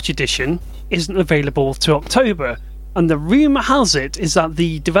Nike Watch Edition isn't available to October. And the rumour has it is that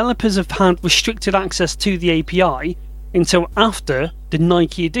the developers have had restricted access to the API until after the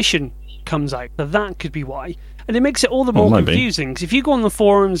Nike Edition comes out. So that could be why. And it makes it all the more confusing, because if you go on the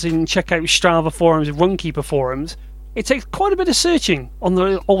forums and check out Strava forums and Runkeeper forums, it takes quite a bit of searching on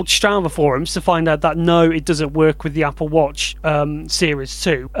the old Strava forums to find out that no, it doesn't work with the Apple Watch Series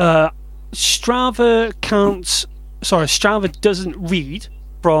 2. Strava doesn't read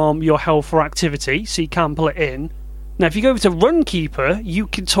from your health or activity, so you can't pull it in. Now, if you go over to Runkeeper, you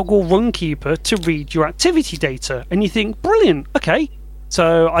can toggle Runkeeper to read your activity data, and you think, brilliant, okay,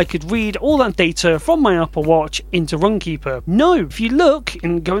 so I could read all that data from my Apple Watch into Runkeeper. No, if you look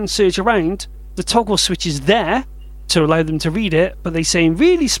and go and search around, the toggle switch is there to allow them to read it, but they say in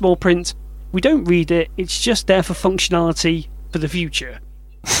really small print, we don't read it, it's just there for functionality for the future.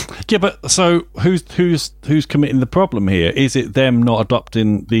 Yeah, but so who's committing the problem here? Is it them not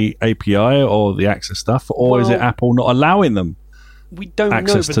adopting the API or the access stuff, or is it Apple not allowing them? We don't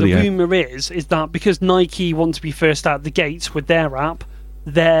know, but the rumour is that because Nike want to be first out the gates with their app,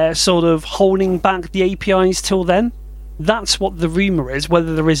 they're sort of holding back the APIs till then. That's what the rumour is,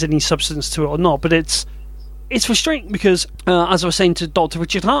 whether there is any substance to it or not. But it's frustrating because, as I was saying to Dr.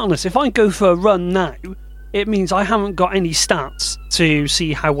 Richard Hartness, if I go for a run now, it means I haven't got any stats to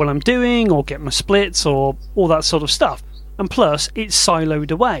see how well I'm doing or get my splits or all that sort of stuff. And plus, it's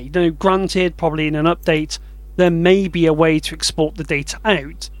siloed away. Now, granted, probably in an update, there may be a way to export the data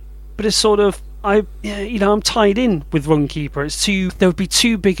out, but it's sort of, I'm tied in with Runkeeper. There would be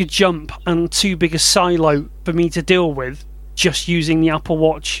too big a jump and too big a silo for me to deal with just using the Apple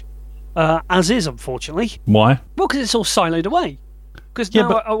Watch as is, unfortunately. Why? Well, because it's all siloed away. Because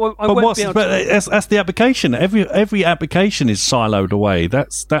now I won't be able to... that's the application. Every application is siloed away.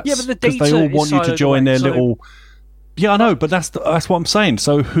 That's but the data because they all want you to join their little. Yeah, I know, but that's what I'm saying.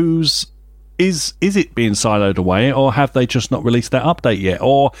 So is it being siloed away, or have they just not released that update yet?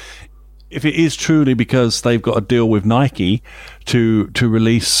 Or if it is truly because they've got a deal with Nike to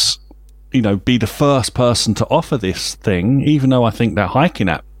release, be the first person to offer this thing, even though I think that hiking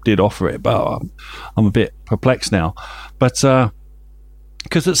app did offer it, but I'm a bit perplexed now. But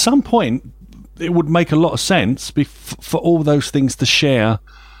because at some point it would make a lot of sense for all those things to share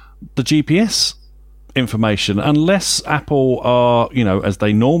the GPS information, unless Apple are, as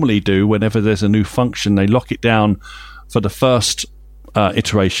they normally do, whenever there's a new function, they lock it down for the first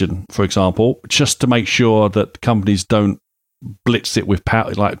iteration, for example, just to make sure that companies don't blitz it with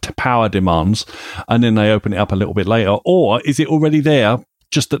power demands, and then they open it up a little bit later. Or is it already there,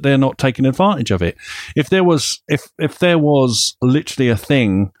 just that they're not taking advantage of it? If there was literally a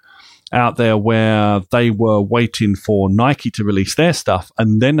thing out there where they were waiting for Nike to release their stuff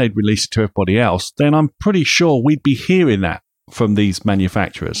and then they'd release it to everybody else, then I'm pretty sure we'd be hearing that from these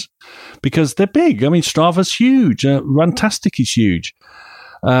manufacturers, because they're big. I mean, Strava's huge, Runtastic is huge.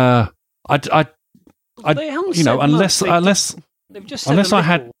 Unless I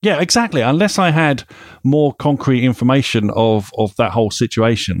had, exactly. Unless I had more concrete information of that whole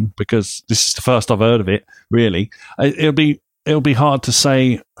situation, because this is the first I've heard of it. Really, it'll be hard to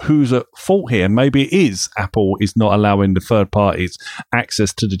say who's at fault here. Maybe it is Apple is not allowing the third parties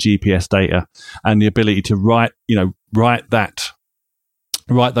access to the GPS data and the ability to write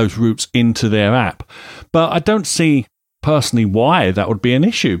those routes into their app. But I don't see personally why that would be an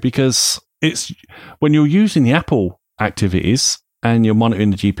issue, because it's when you're using the Apple activities and you're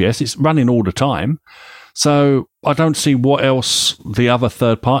monitoring the GPS, it's running all the time. So I don't see what else the other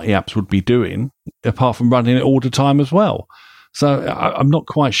third-party apps would be doing apart from running it all the time as well. So I'm not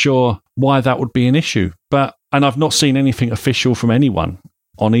quite sure why that would be an issue. And I've not seen anything official from anyone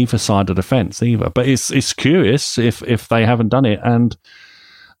on either side of the fence either. But it's curious if they haven't done it, and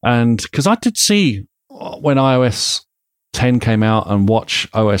because I did see when iOS 10 came out and Watch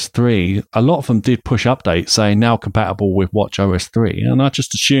OS 3, a lot of them did push updates saying now compatible with Watch OS 3, and I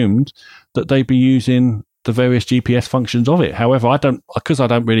just assumed that they'd be using the various GPS functions of it. However, I don't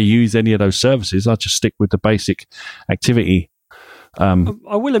really use any of those services. I just stick with the basic activity.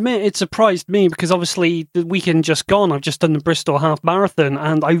 I will admit it surprised me because obviously the weekend just gone, I've just done the Bristol Half Marathon,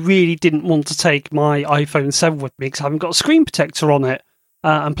 and I really didn't want to take my iPhone 7 with me because I haven't got a screen protector on it,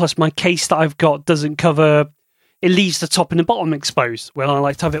 and plus my case that I've got doesn't cover. It leaves the top and the bottom exposed. Well, I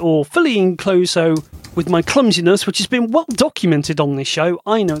like to have it all fully enclosed, so with my clumsiness, which has been well documented on this show,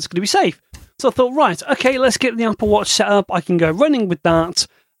 I know it's going to be safe. So I thought, right, okay, let's get the Apple Watch set up. I can go running with that.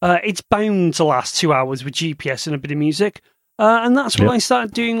 It's bound to last 2 hours with GPS and a bit of music. And that's when I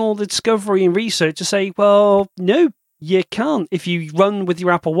started doing all the discovery and research to say, well, no, you can't. If you run with your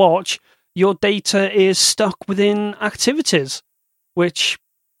Apple Watch, your data is stuck within activities, which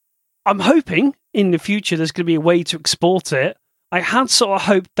I'm hoping in the future there's going to be a way to export it. I had sort of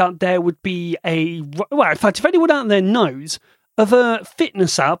hoped that there would be in fact, if anyone out there knows of a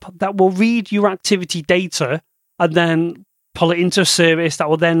fitness app that will read your activity data and then pull it into a service that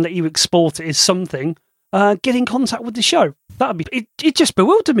will then let you export it as something, get in contact with the show. It just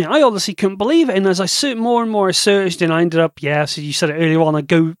bewildered me. I honestly couldn't believe it. And as I more and more I searched, and I ended up, so you said it earlier on,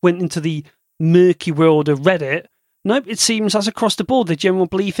 went into the murky world of Reddit. Nope, it seems as across the board, the general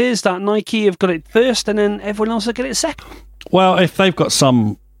belief is that Nike have got it first and then everyone else will get it second. Well, if they've got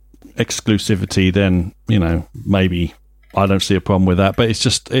some exclusivity, then, maybe I don't see a problem with that. But it's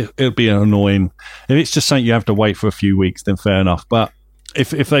just, it'll be annoying. If it's just something you have to wait for a few weeks, then fair enough. But if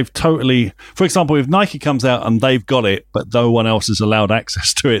they've totally, for example, if Nike comes out and they've got it, but no one else is allowed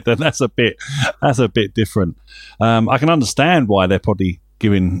access to it, then that's a bit different. I can understand why they're probably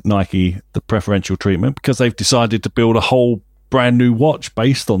giving Nike the preferential treatment because they've decided to build a whole brand new watch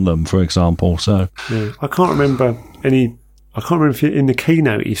based on them, for example. So I can't remember if in the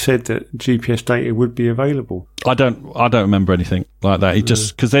keynote he said that GPS data would be available. I don't remember anything like that. He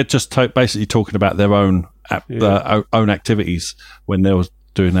just because they're just basically talking about their own own activities when they were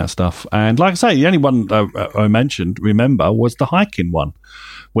doing that stuff. And like I say, the only one I mentioned, remember, was the hiking one,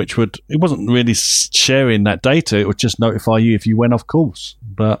 which it wasn't really sharing that data. It would just notify you if you went off course.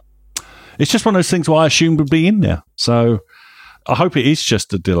 But it's just one of those things where I assumed would be in there. So I hope it is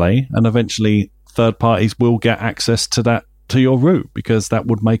just a delay, and eventually third parties will get access to your route, because that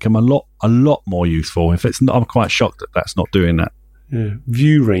would make them a lot more useful. If it's not, I'm quite shocked that that's not doing that. Yeah.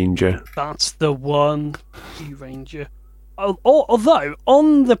 View Ranger. That's the one. View Ranger. Although,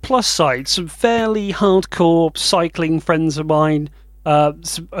 on the plus side, some fairly hardcore cycling friends of mine, a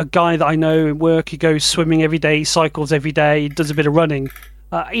guy that I know in work, he goes swimming every day, cycles every day, does a bit of running.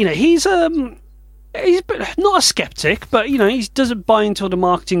 He's not a skeptic, but he doesn't buy into the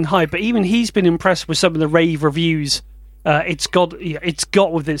marketing hype. But even he's been impressed with some of the rave reviews it's got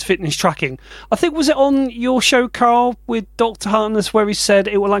with its fitness tracking. I think, was it on your show, Carl, with Dr. Hartness, where he said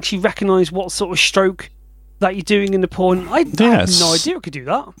it will actually recognise what sort of stroke that you're doing in the porn? I had no idea it could do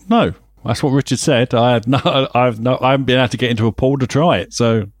that. No, that's what Richard said. I haven't been able to get into a pool to try it.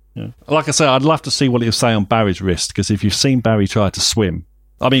 So, like I said, I'd love to see what it'll say on Barry's wrist, because if you've seen Barry try to swim,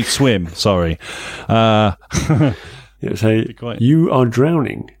 sorry. It'll say, you are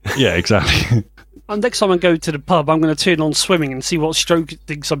drowning. Yeah, exactly. And next time I go to the pub, I'm going to turn on swimming and see what stroke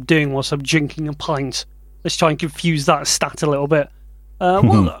things I'm doing whilst I'm drinking a pint. Let's try and confuse that stat a little bit.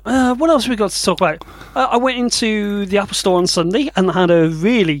 What else have we got to talk about? I went into the Apple Store on Sunday and had a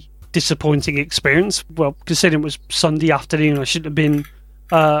really disappointing experience. Well, considering it was Sunday afternoon, I shouldn't have been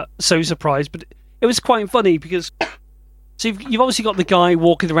so surprised. But it was quite funny because you've obviously got the guy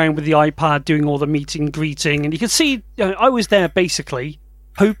walking around with the iPad doing all the meeting and greeting. And you can see I was there basically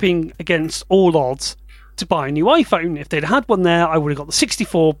hoping against all odds to buy a new iPhone. If they'd had one there, I would have got the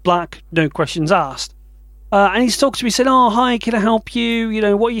 64 black, no questions asked. And he's talking to me, said, "Oh, hi, can I help you?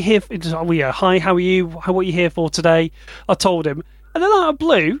 What are you here for?" Hi, how are you? What are you here for today? I told him. And then out of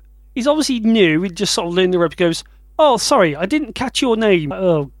blue, he's obviously new, he just sort of learned the ropes. He goes, "Oh, sorry, I didn't catch your name."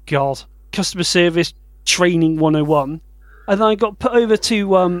 Oh, God. Customer service training 101. And then I got put over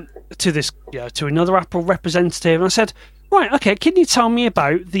to another Apple representative, and I said, "Right, okay, can you tell me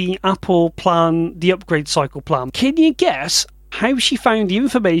about the Apple plan, the upgrade cycle plan?" Can you guess how she found the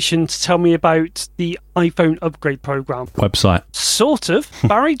information to tell me about the iPhone upgrade program? Website. Sort of.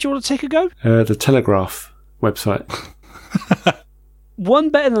 Barry, do you want to take a go? The Telegraph website. One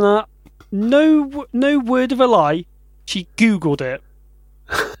better than that. No word of a lie. She Googled it.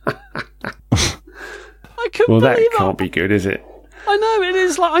 I couldn't believe that can't be good, is it? I know it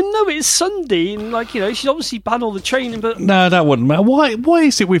is. Like I know it's Sunday, and she's obviously banned all the training. But no, that wouldn't matter. Why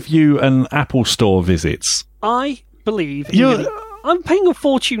is it with you and Apple Store visits? I believe I'm paying a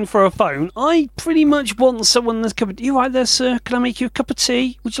fortune for a phone. I pretty much want someone that's coming. You right there, sir? Can I make you a cup of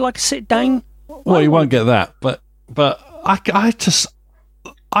tea? Would you like to sit down? Well, you won't get that, but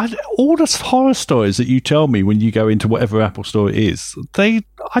all the horror stories that you tell me when you go into whatever Apple Store it is,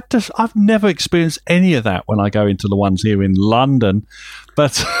 I've never experienced any of that when I go into the ones here in London,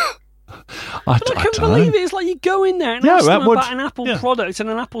 but. I can't believe it. It's like you go in there and ask them about an Apple product and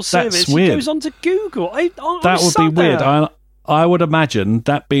an Apple service. It goes on to Google. That would be weird. I would imagine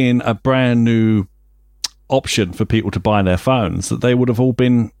that being a brand new option for people to buy their phones, that they would have all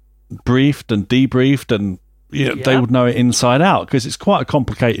been briefed and debriefed, and they would know it inside out, because it's quite a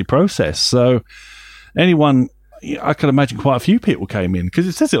complicated process. So anyone, I can imagine quite a few people came in because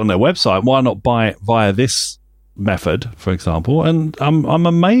it says it on their website. Why not buy it via this method, for example? And I'm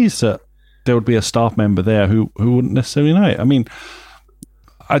amazed that there would be a staff member there who wouldn't necessarily know it. I mean,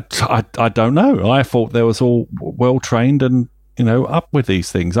 I don't know. I thought there was all well trained and up with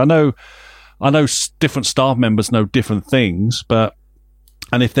these things. I know different staff members know different things,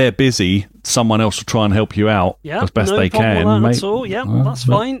 and if they're busy, someone else will try and help you out as best they can. That's all. Yeah, that's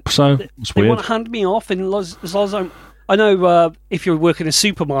fine. So it's they weird. Want to hand me off, and as long as I know if you're working in a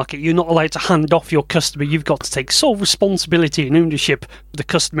supermarket, you're not allowed to hand off your customer. You've got to take sole responsibility and ownership of the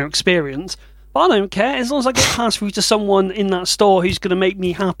customer experience. But I don't care, as long as I get passed through to someone in that store who's going to make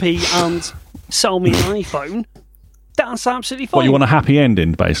me happy and sell me an iPhone. That's absolutely fine. What, you want a happy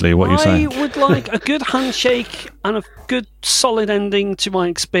ending, basically, what you're saying? I would like a good handshake and a good solid ending to my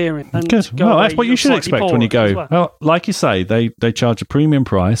experience. And good. Well, that's what you should expect when you go. Well, like you say, they charge a premium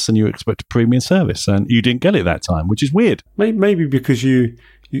price and you expect a premium service, and you didn't get it that time, which is weird. Maybe because you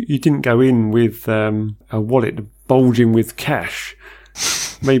didn't go in with a wallet bulging with cash.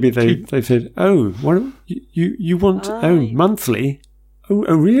 Maybe they said, "Oh, you want monthly?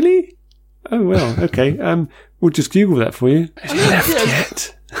 Oh, really? Oh, well, okay. We'll just Google that for you." Has he left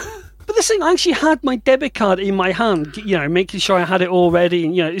yet? But this thing, I actually had my debit card in my hand, making sure I had it all ready.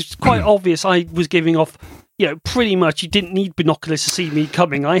 And, it's quite obvious I was giving off, pretty much you didn't need binoculars to see me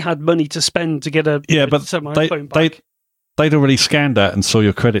coming. I had money to spend to get a phone back. They'd already scanned that and saw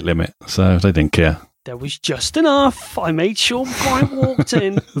your credit limit, so they didn't care. There was just enough. I made sure before I walked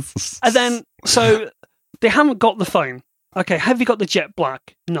in. And then, so they haven't got the phone. Okay, have you got the jet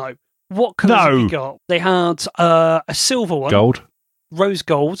black? No. What colours have you got? They had a silver one. Gold. Rose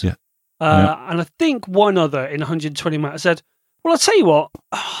gold. Yeah. And I think one other in 120 minutes. I said, well, I'll tell you what,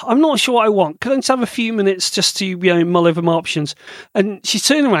 I'm not sure what I want. Can I just have a few minutes just to mull over my options? And she's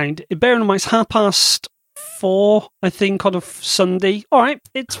turning around, bearing in mind it's 4:30, I think, on a Sunday. All right,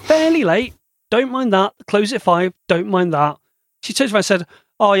 it's fairly late. Don't mind that. Close at 5. Don't mind that. She turns around and said,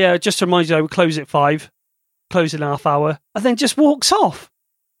 oh, yeah, just to remind you, we close at 5. Close in half hour. And then just walks off.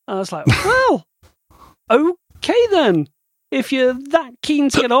 I was like, well, okay then. If you're that keen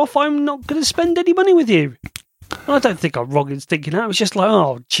to get off, I'm not going to spend any money with you. And I don't think I'm wrong in thinking that. It was just like,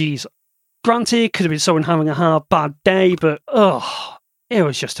 oh, jeez. Granted, it could have been someone having a bad day, but it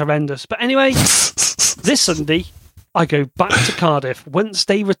was just horrendous. But anyway, this Sunday, I go back to Cardiff once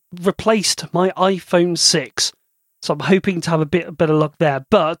they replaced my iPhone 6. So I'm hoping to have a bit better luck there.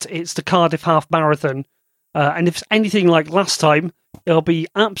 But it's the Cardiff Half Marathon. And if it's anything like last time, it'll be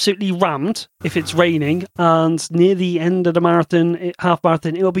absolutely rammed if it's raining, and near the end of the half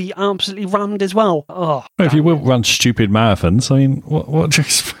marathon, it'll be absolutely rammed as well. Oh, if you will run stupid marathons, I mean, what do you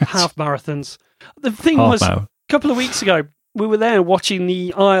expect? Half marathons. The thing was, a couple of weeks ago, we were there watching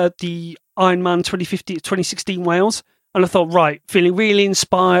the Ironman 2016 Wales, and I thought, right, feeling really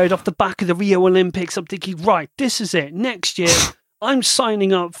inspired off the back of the Rio Olympics. I'm thinking, right, this is it. Next year, I'm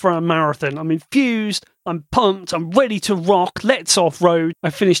signing up for a marathon. I'm infused. I'm pumped. I'm ready to rock. Let's off-road. I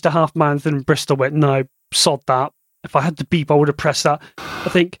finished a half marathon in Bristol. Went, no, sod that. If I had the beep, I would have pressed that. I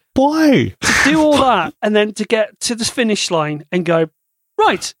think, why? To do all that and then to get to the finish line and go,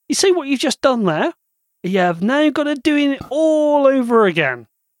 right, you see what you've just done there? You have now got to do it all over again.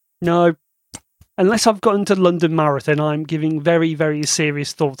 No. Unless I've gotten to London Marathon, I'm giving very, very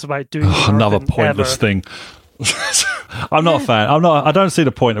serious thoughts about doing another pointless thing. I'm not a fan. I don't see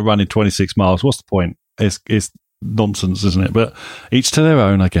the point of running 26 miles. What's the point? It's nonsense, isn't it? But each to their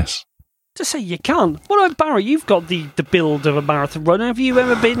own, I guess. To say you can. What about Barry? You've got the build of a marathon runner. Have you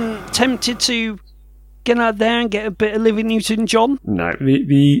ever been tempted to get out there and get a bit of Olivia Newton-John? No.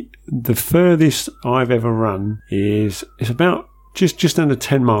 The furthest I've ever run it's about just under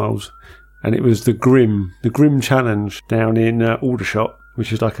 10 miles, and it was the Grim Challenge down in Aldershot,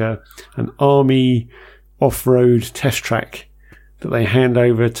 which is like an army off-road test track. that they hand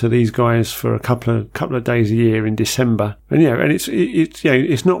over to these guys for a couple of days a year in December. And and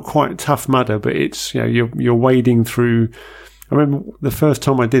it's not quite Tough Mudder, but it's you're wading through. I remember the first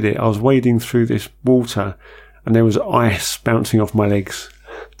time I did it, I was wading through this water, and there was ice bouncing off my legs.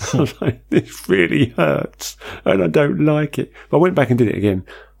 I was like, this really hurts, and I don't like it. But I went back and did it again.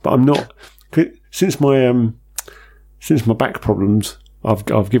 But I'm not since my back problems.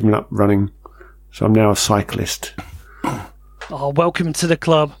 I've given up running, so I'm now a cyclist. Oh, welcome to the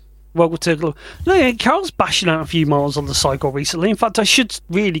club. Welcome to the club. No, yeah, Carol's bashing out a few miles on the cycle recently. In fact, I should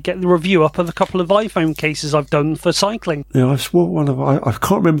really get the review up of a couple of iPhone cases I've done for cycling. Yeah, I bought I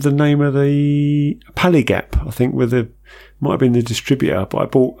can't remember the name of the Palligap, I think, might have been the distributor, but I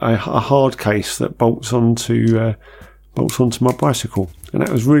bought a hard case that bolts onto my bicycle, and that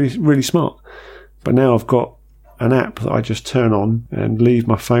was really, really smart. But now I've got an app that I just turn on and leave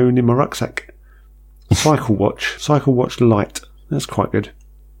my phone in my rucksack. Cycle Watch Lite. That's quite good.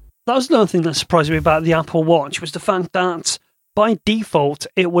 That was another thing that surprised me about the Apple Watch, was the fact that by default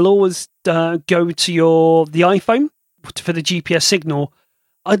it will always go to the iPhone for the GPS signal.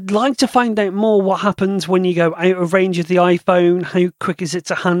 I'd like to find out more what happens when you go out of range of the iPhone. How quick is it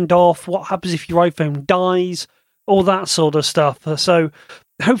to hand off? What happens if your iPhone dies? All that sort of stuff. So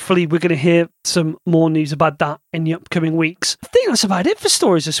hopefully we're going to hear some more news about that in the upcoming weeks. I think that's about it for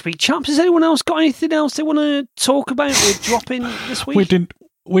stories this week, chaps. Has anyone else got anything else they want to talk about or drop in this week?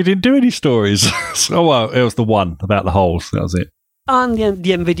 We didn't do any stories. Oh, well, it was the one about the holes. That was it. And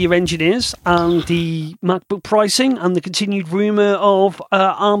the NVIDIA engineers and the MacBook pricing and the continued rumour of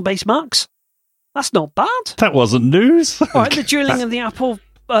ARM-based Macs. That's not bad. That wasn't news. All right, the drilling of the Apple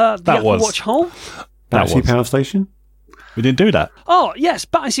Watch hole. Battersea Power Station. We didn't do that. Oh, yes,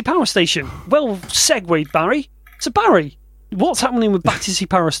 Battersea Power Station. Well segued, Barry. So, Barry, what's happening with Battersea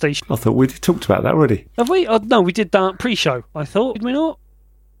Power Station? I thought we'd talked about that already. Have we? Oh, no, we did that pre-show, I thought. Did we not?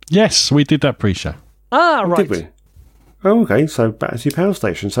 Yes, we did that pre-show. Ah, right. Did we? Oh, okay. So Battersea Power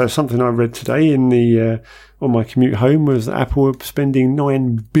Station. So something I read today in the on my commute home was that Apple were spending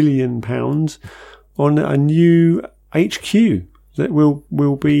 £9 billion on a new HQ that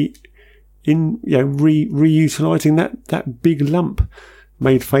will be in reutilising that big lump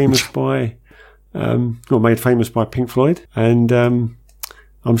made famous by Pink Floyd, and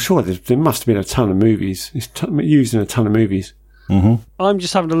I'm sure there must have been a ton of movies. It's used in a ton of movies. Mm-hmm. I'm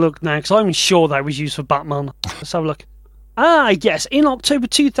just having a look now because I'm sure that was used for Batman. Let's have a look. Ah, yes. In October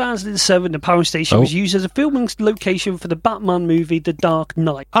 2007, the power station was used as a filming location for the Batman movie The Dark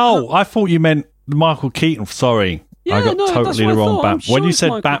Knight. Oh, I thought you meant Michael Keaton. Sorry. Yeah, I got totally the wrong Batman. Sure when you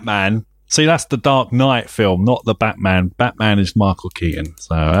said Batman, see, that's the Dark Knight film, not the Batman. Batman is Michael Keaton.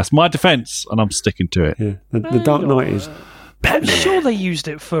 So that's my defence, and I'm sticking to it. Yeah, the Dark Knight is Batman. I'm sure they used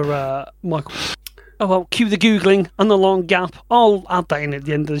it for Michael. Oh, well, cue the Googling and the long gap. I'll add that in at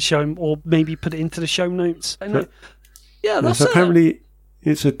the end of the show, or maybe put it into the show notes. Yeah, that's so apparently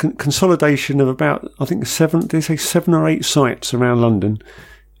it's a consolidation of about, I think, 7 or 8 sites around London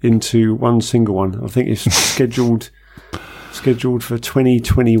into one single one. I think it's scheduled for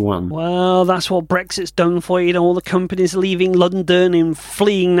 2021. Well, that's what Brexit's done for you. All the companies leaving London and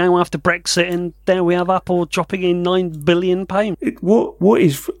fleeing now after Brexit, and there we have Apple dropping in £9 billion. What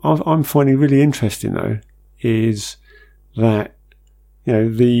is I'm finding really interesting though is that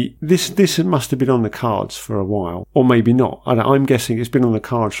this must have been on the cards for a while, or maybe not. I'm guessing it's been on the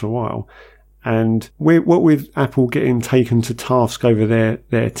cards for a while. And what with Apple getting taken to task over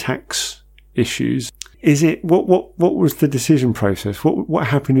their tax issues, is it what was the decision process? What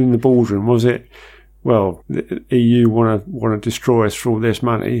happened in the boardroom? Was it, well, the EU want to destroy us for all this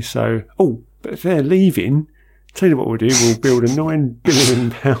money, so but if they're leaving, tell you what we'll do, we'll build a £9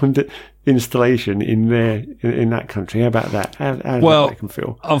 billion installation in that country. How about that? How does that make them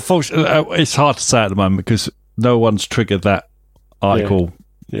feel? Unfortunately, it's hard to say at the moment because no one's triggered that article.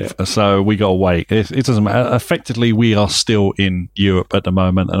 Yeah. So we got to wait. It doesn't matter. Effectively, we are still in Europe at the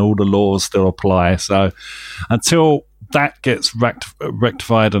moment, and all the laws still apply. So until that gets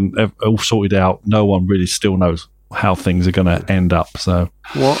rectified and all sorted out, no one really still knows how things are going to end up. So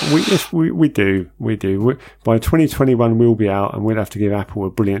we do. By 2021, we'll be out, and we'll have to give Apple a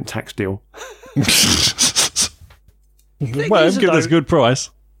brilliant tax deal. Well, give us a good price.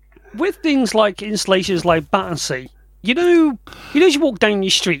 With things like installations like Battersea, you know, as you walk down your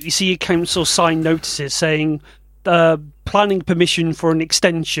street, you see your council sign notices saying planning permission for an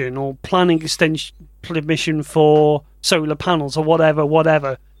extension or planning extension permission for solar panels or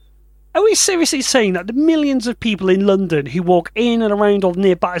whatever. Are we seriously saying that the millions of people in London who walk in and around or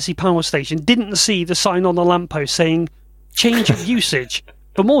near Battersea Power Station didn't see the sign on the lamppost saying change of usage?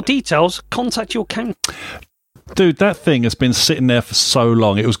 For more details, contact your council. Dude, that thing has been sitting there for so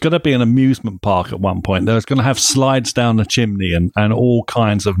long. It was going to be an amusement park at one point. There was going to have slides down the chimney and all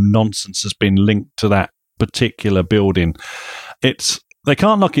kinds of nonsense has been linked to that particular building. They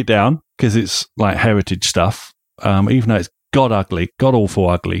can't knock it down because it's like heritage stuff, even though it's god awful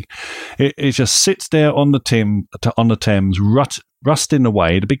ugly. It just sits there on the Thames, rusting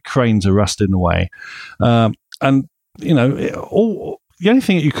away. The big cranes are rusting away. And, you know, the only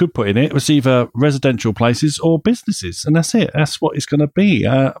thing that you could put in it was either residential places or businesses, and that's it. That's what it's going to be.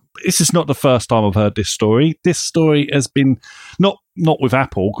 This is not the first time I've heard this story. This story has been not with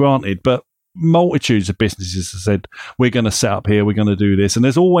Apple, granted, but multitudes of businesses have said, we're going to set up here, we're going to do this, and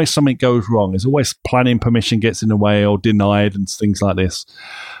there's always something goes wrong. There's always planning permission gets in the way or denied and things like this.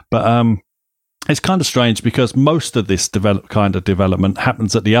 But it's kind of strange because most of this kind of development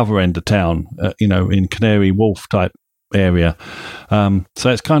happens at the other end of town, in Canary Wharf type area. So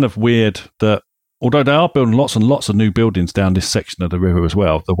it's kind of weird that although they are building lots and lots of new buildings down this section of the river as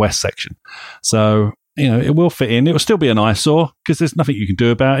well, the west section. So, it will fit in. It will still be an eyesore because there's nothing you can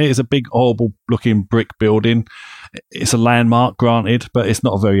do about it. It's a big, horrible looking brick building. It's a landmark, granted, but it's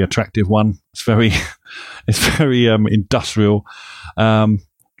not a very attractive one. It's very industrial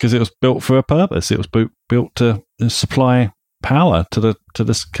because it was built for a purpose. It was built to supply power to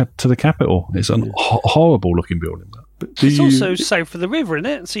the capital. It's a horrible looking building. It's also south of the river, isn't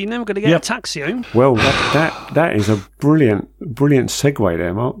it? So you're never going to get a taxi home. Well, that is a brilliant segue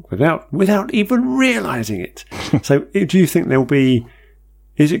there, Mark, without even realising it. So do you think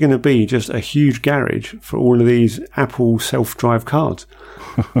is it going to be just a huge garage for all of these Apple self-drive cars?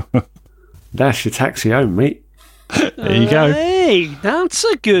 That's your taxi home, mate. There you go. Hey, that's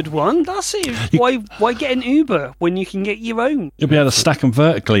a good one. That's it. Why get an Uber when you can get your own? You'll be able to stack them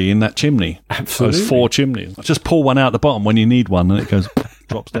vertically in that chimney. Absolutely. Those 4 chimneys. Just pull one out the bottom when you need one and it goes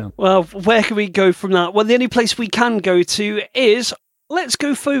drops down. Well, where can we go from that? Well, the only place we can go to is, let's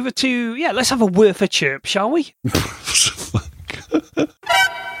go over to, let's have a worth a chirp, shall we?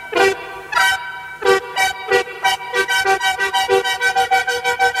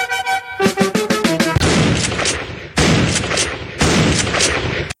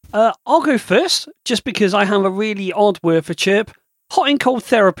 I'll go first, just because I have a really odd word for chirp. Hot and cold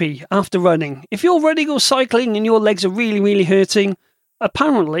therapy after running. If you're running or cycling and your legs are really, really hurting,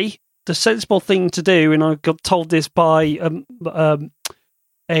 apparently the sensible thing to do, and I got told this by what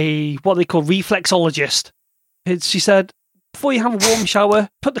they call reflexologist. She said, before you have a warm shower,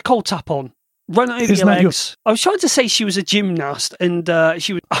 put the cold tap on. Run it over your legs. I was trying to say she was a gymnast, and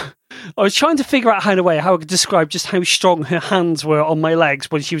she was. I was trying to figure out how I could describe just how strong her hands were on my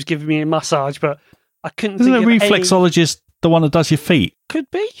legs when she was giving me a massage, but I couldn't think of any... Isn't a reflexologist the one that does your feet? Could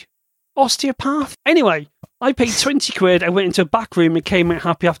be. Osteopath. Anyway, I paid 20 quid, I went into a back room and came out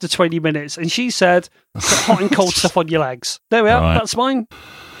happy after 20 minutes, and she said, put hot and cold stuff on your legs. There we are, right. That's mine.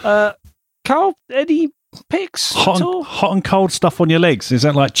 Carl, any picks at all? Hot and cold stuff on your legs? Is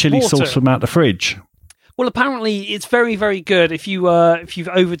that like chili sauce from out the fridge? Well, apparently it's very, very good if you've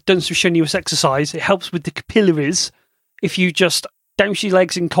done some strenuous exercise. It helps with the capillaries if you just douse your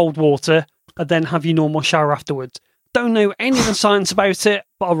legs in cold water and then have your normal shower afterwards. Don't know any of the science about it,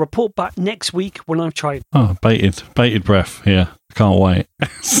 but I'll report back next week when I've tried. Oh, bated breath. Yeah, can't wait.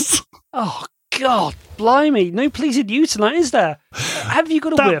 Oh, God, blimey. No pleasing you tonight, is there? Have you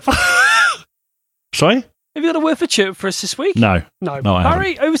got a whiff? Sorry? Have you got a word for chirp for us this week? No.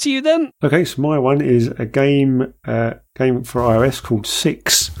 Harry, over to you then. Okay, so my one is a game for iOS called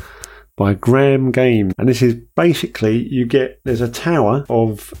 6 by Graham Game. And this is basically, there's a tower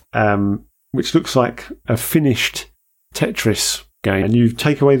of, which looks like a finished Tetris game. And you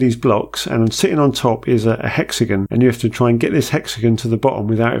take away these blocks, and sitting on top is a hexagon. And you have to try and get this hexagon to the bottom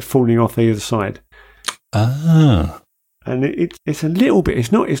without it falling off either side. Ah. And it's a little bit.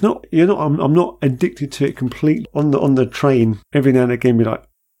 It's not. I'm not addicted to it completely. On the train, every now and again, be like,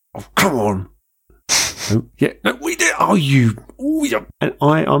 "Oh, come on!" We did. Oh, you. Oh, yeah.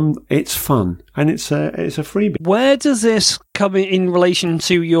 And it's fun, and it's a freebie. Where does this come in relation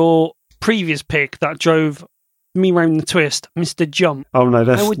to your previous pick that drove me round the twist, Mr. Jump? Oh no,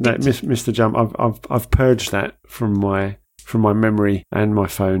 that's Mr. Jump. I've purged that from my memory and my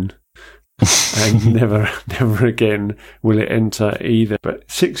phone. And never again will it enter either. But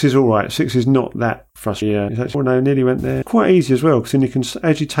 6 is all right. 6 is not that frustrating. Nearly went there. Quite easy as well, because then you can,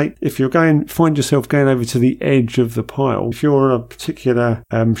 as you if you're find yourself going over to the edge of the pile, if you're on a particular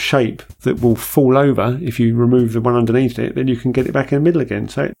shape that will fall over if you remove the one underneath it, then you can get it back in the middle again.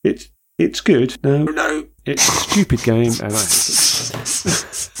 So it's good. No, it's a stupid game.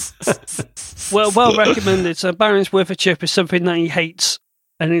 Well recommended. So Baron's worth a chip is something that he hates.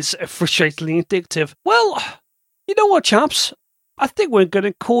 And it's frustratingly addictive. Well, You know what, chaps? I think we're going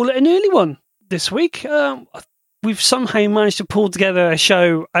to call it an early one this week. We've somehow managed to pull together a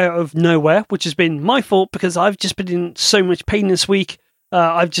show out of nowhere, which has been my fault because I've just been in so much pain this week.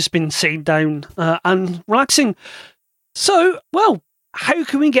 I've just been sitting down and relaxing. So, well, how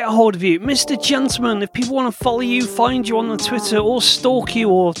can we get a hold of you? Mr. Gentleman, if people want to follow you, find you on the Twitter, or stalk you,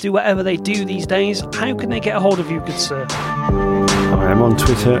 or do whatever they do these days, how can they get a hold of you, good sir? I am on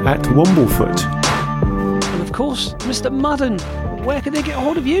Twitter at Womblefoot. And of course, Mr. Madden, where can they get a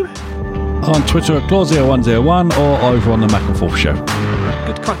hold of you? On Twitter at Clausio101 or over on the Mac and Forth Show.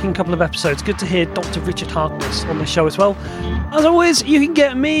 Good cracking couple of episodes. Good to hear Dr. Richard Harkness on the show as well. As always, you can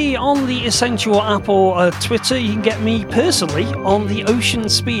get me on the Essential Apple Twitter. You can get me personally on the Ocean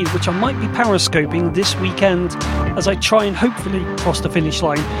Speed, which I might be periscoping this weekend as I try and hopefully cross the finish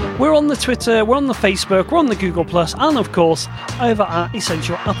line. We're on the Twitter, we're on the Facebook, we're on the Google+, and of course, over at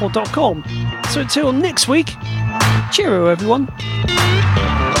essentialapple.com. So until next week, cheerio everyone.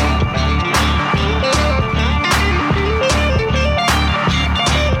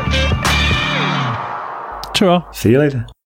 Ta-ra. See you later.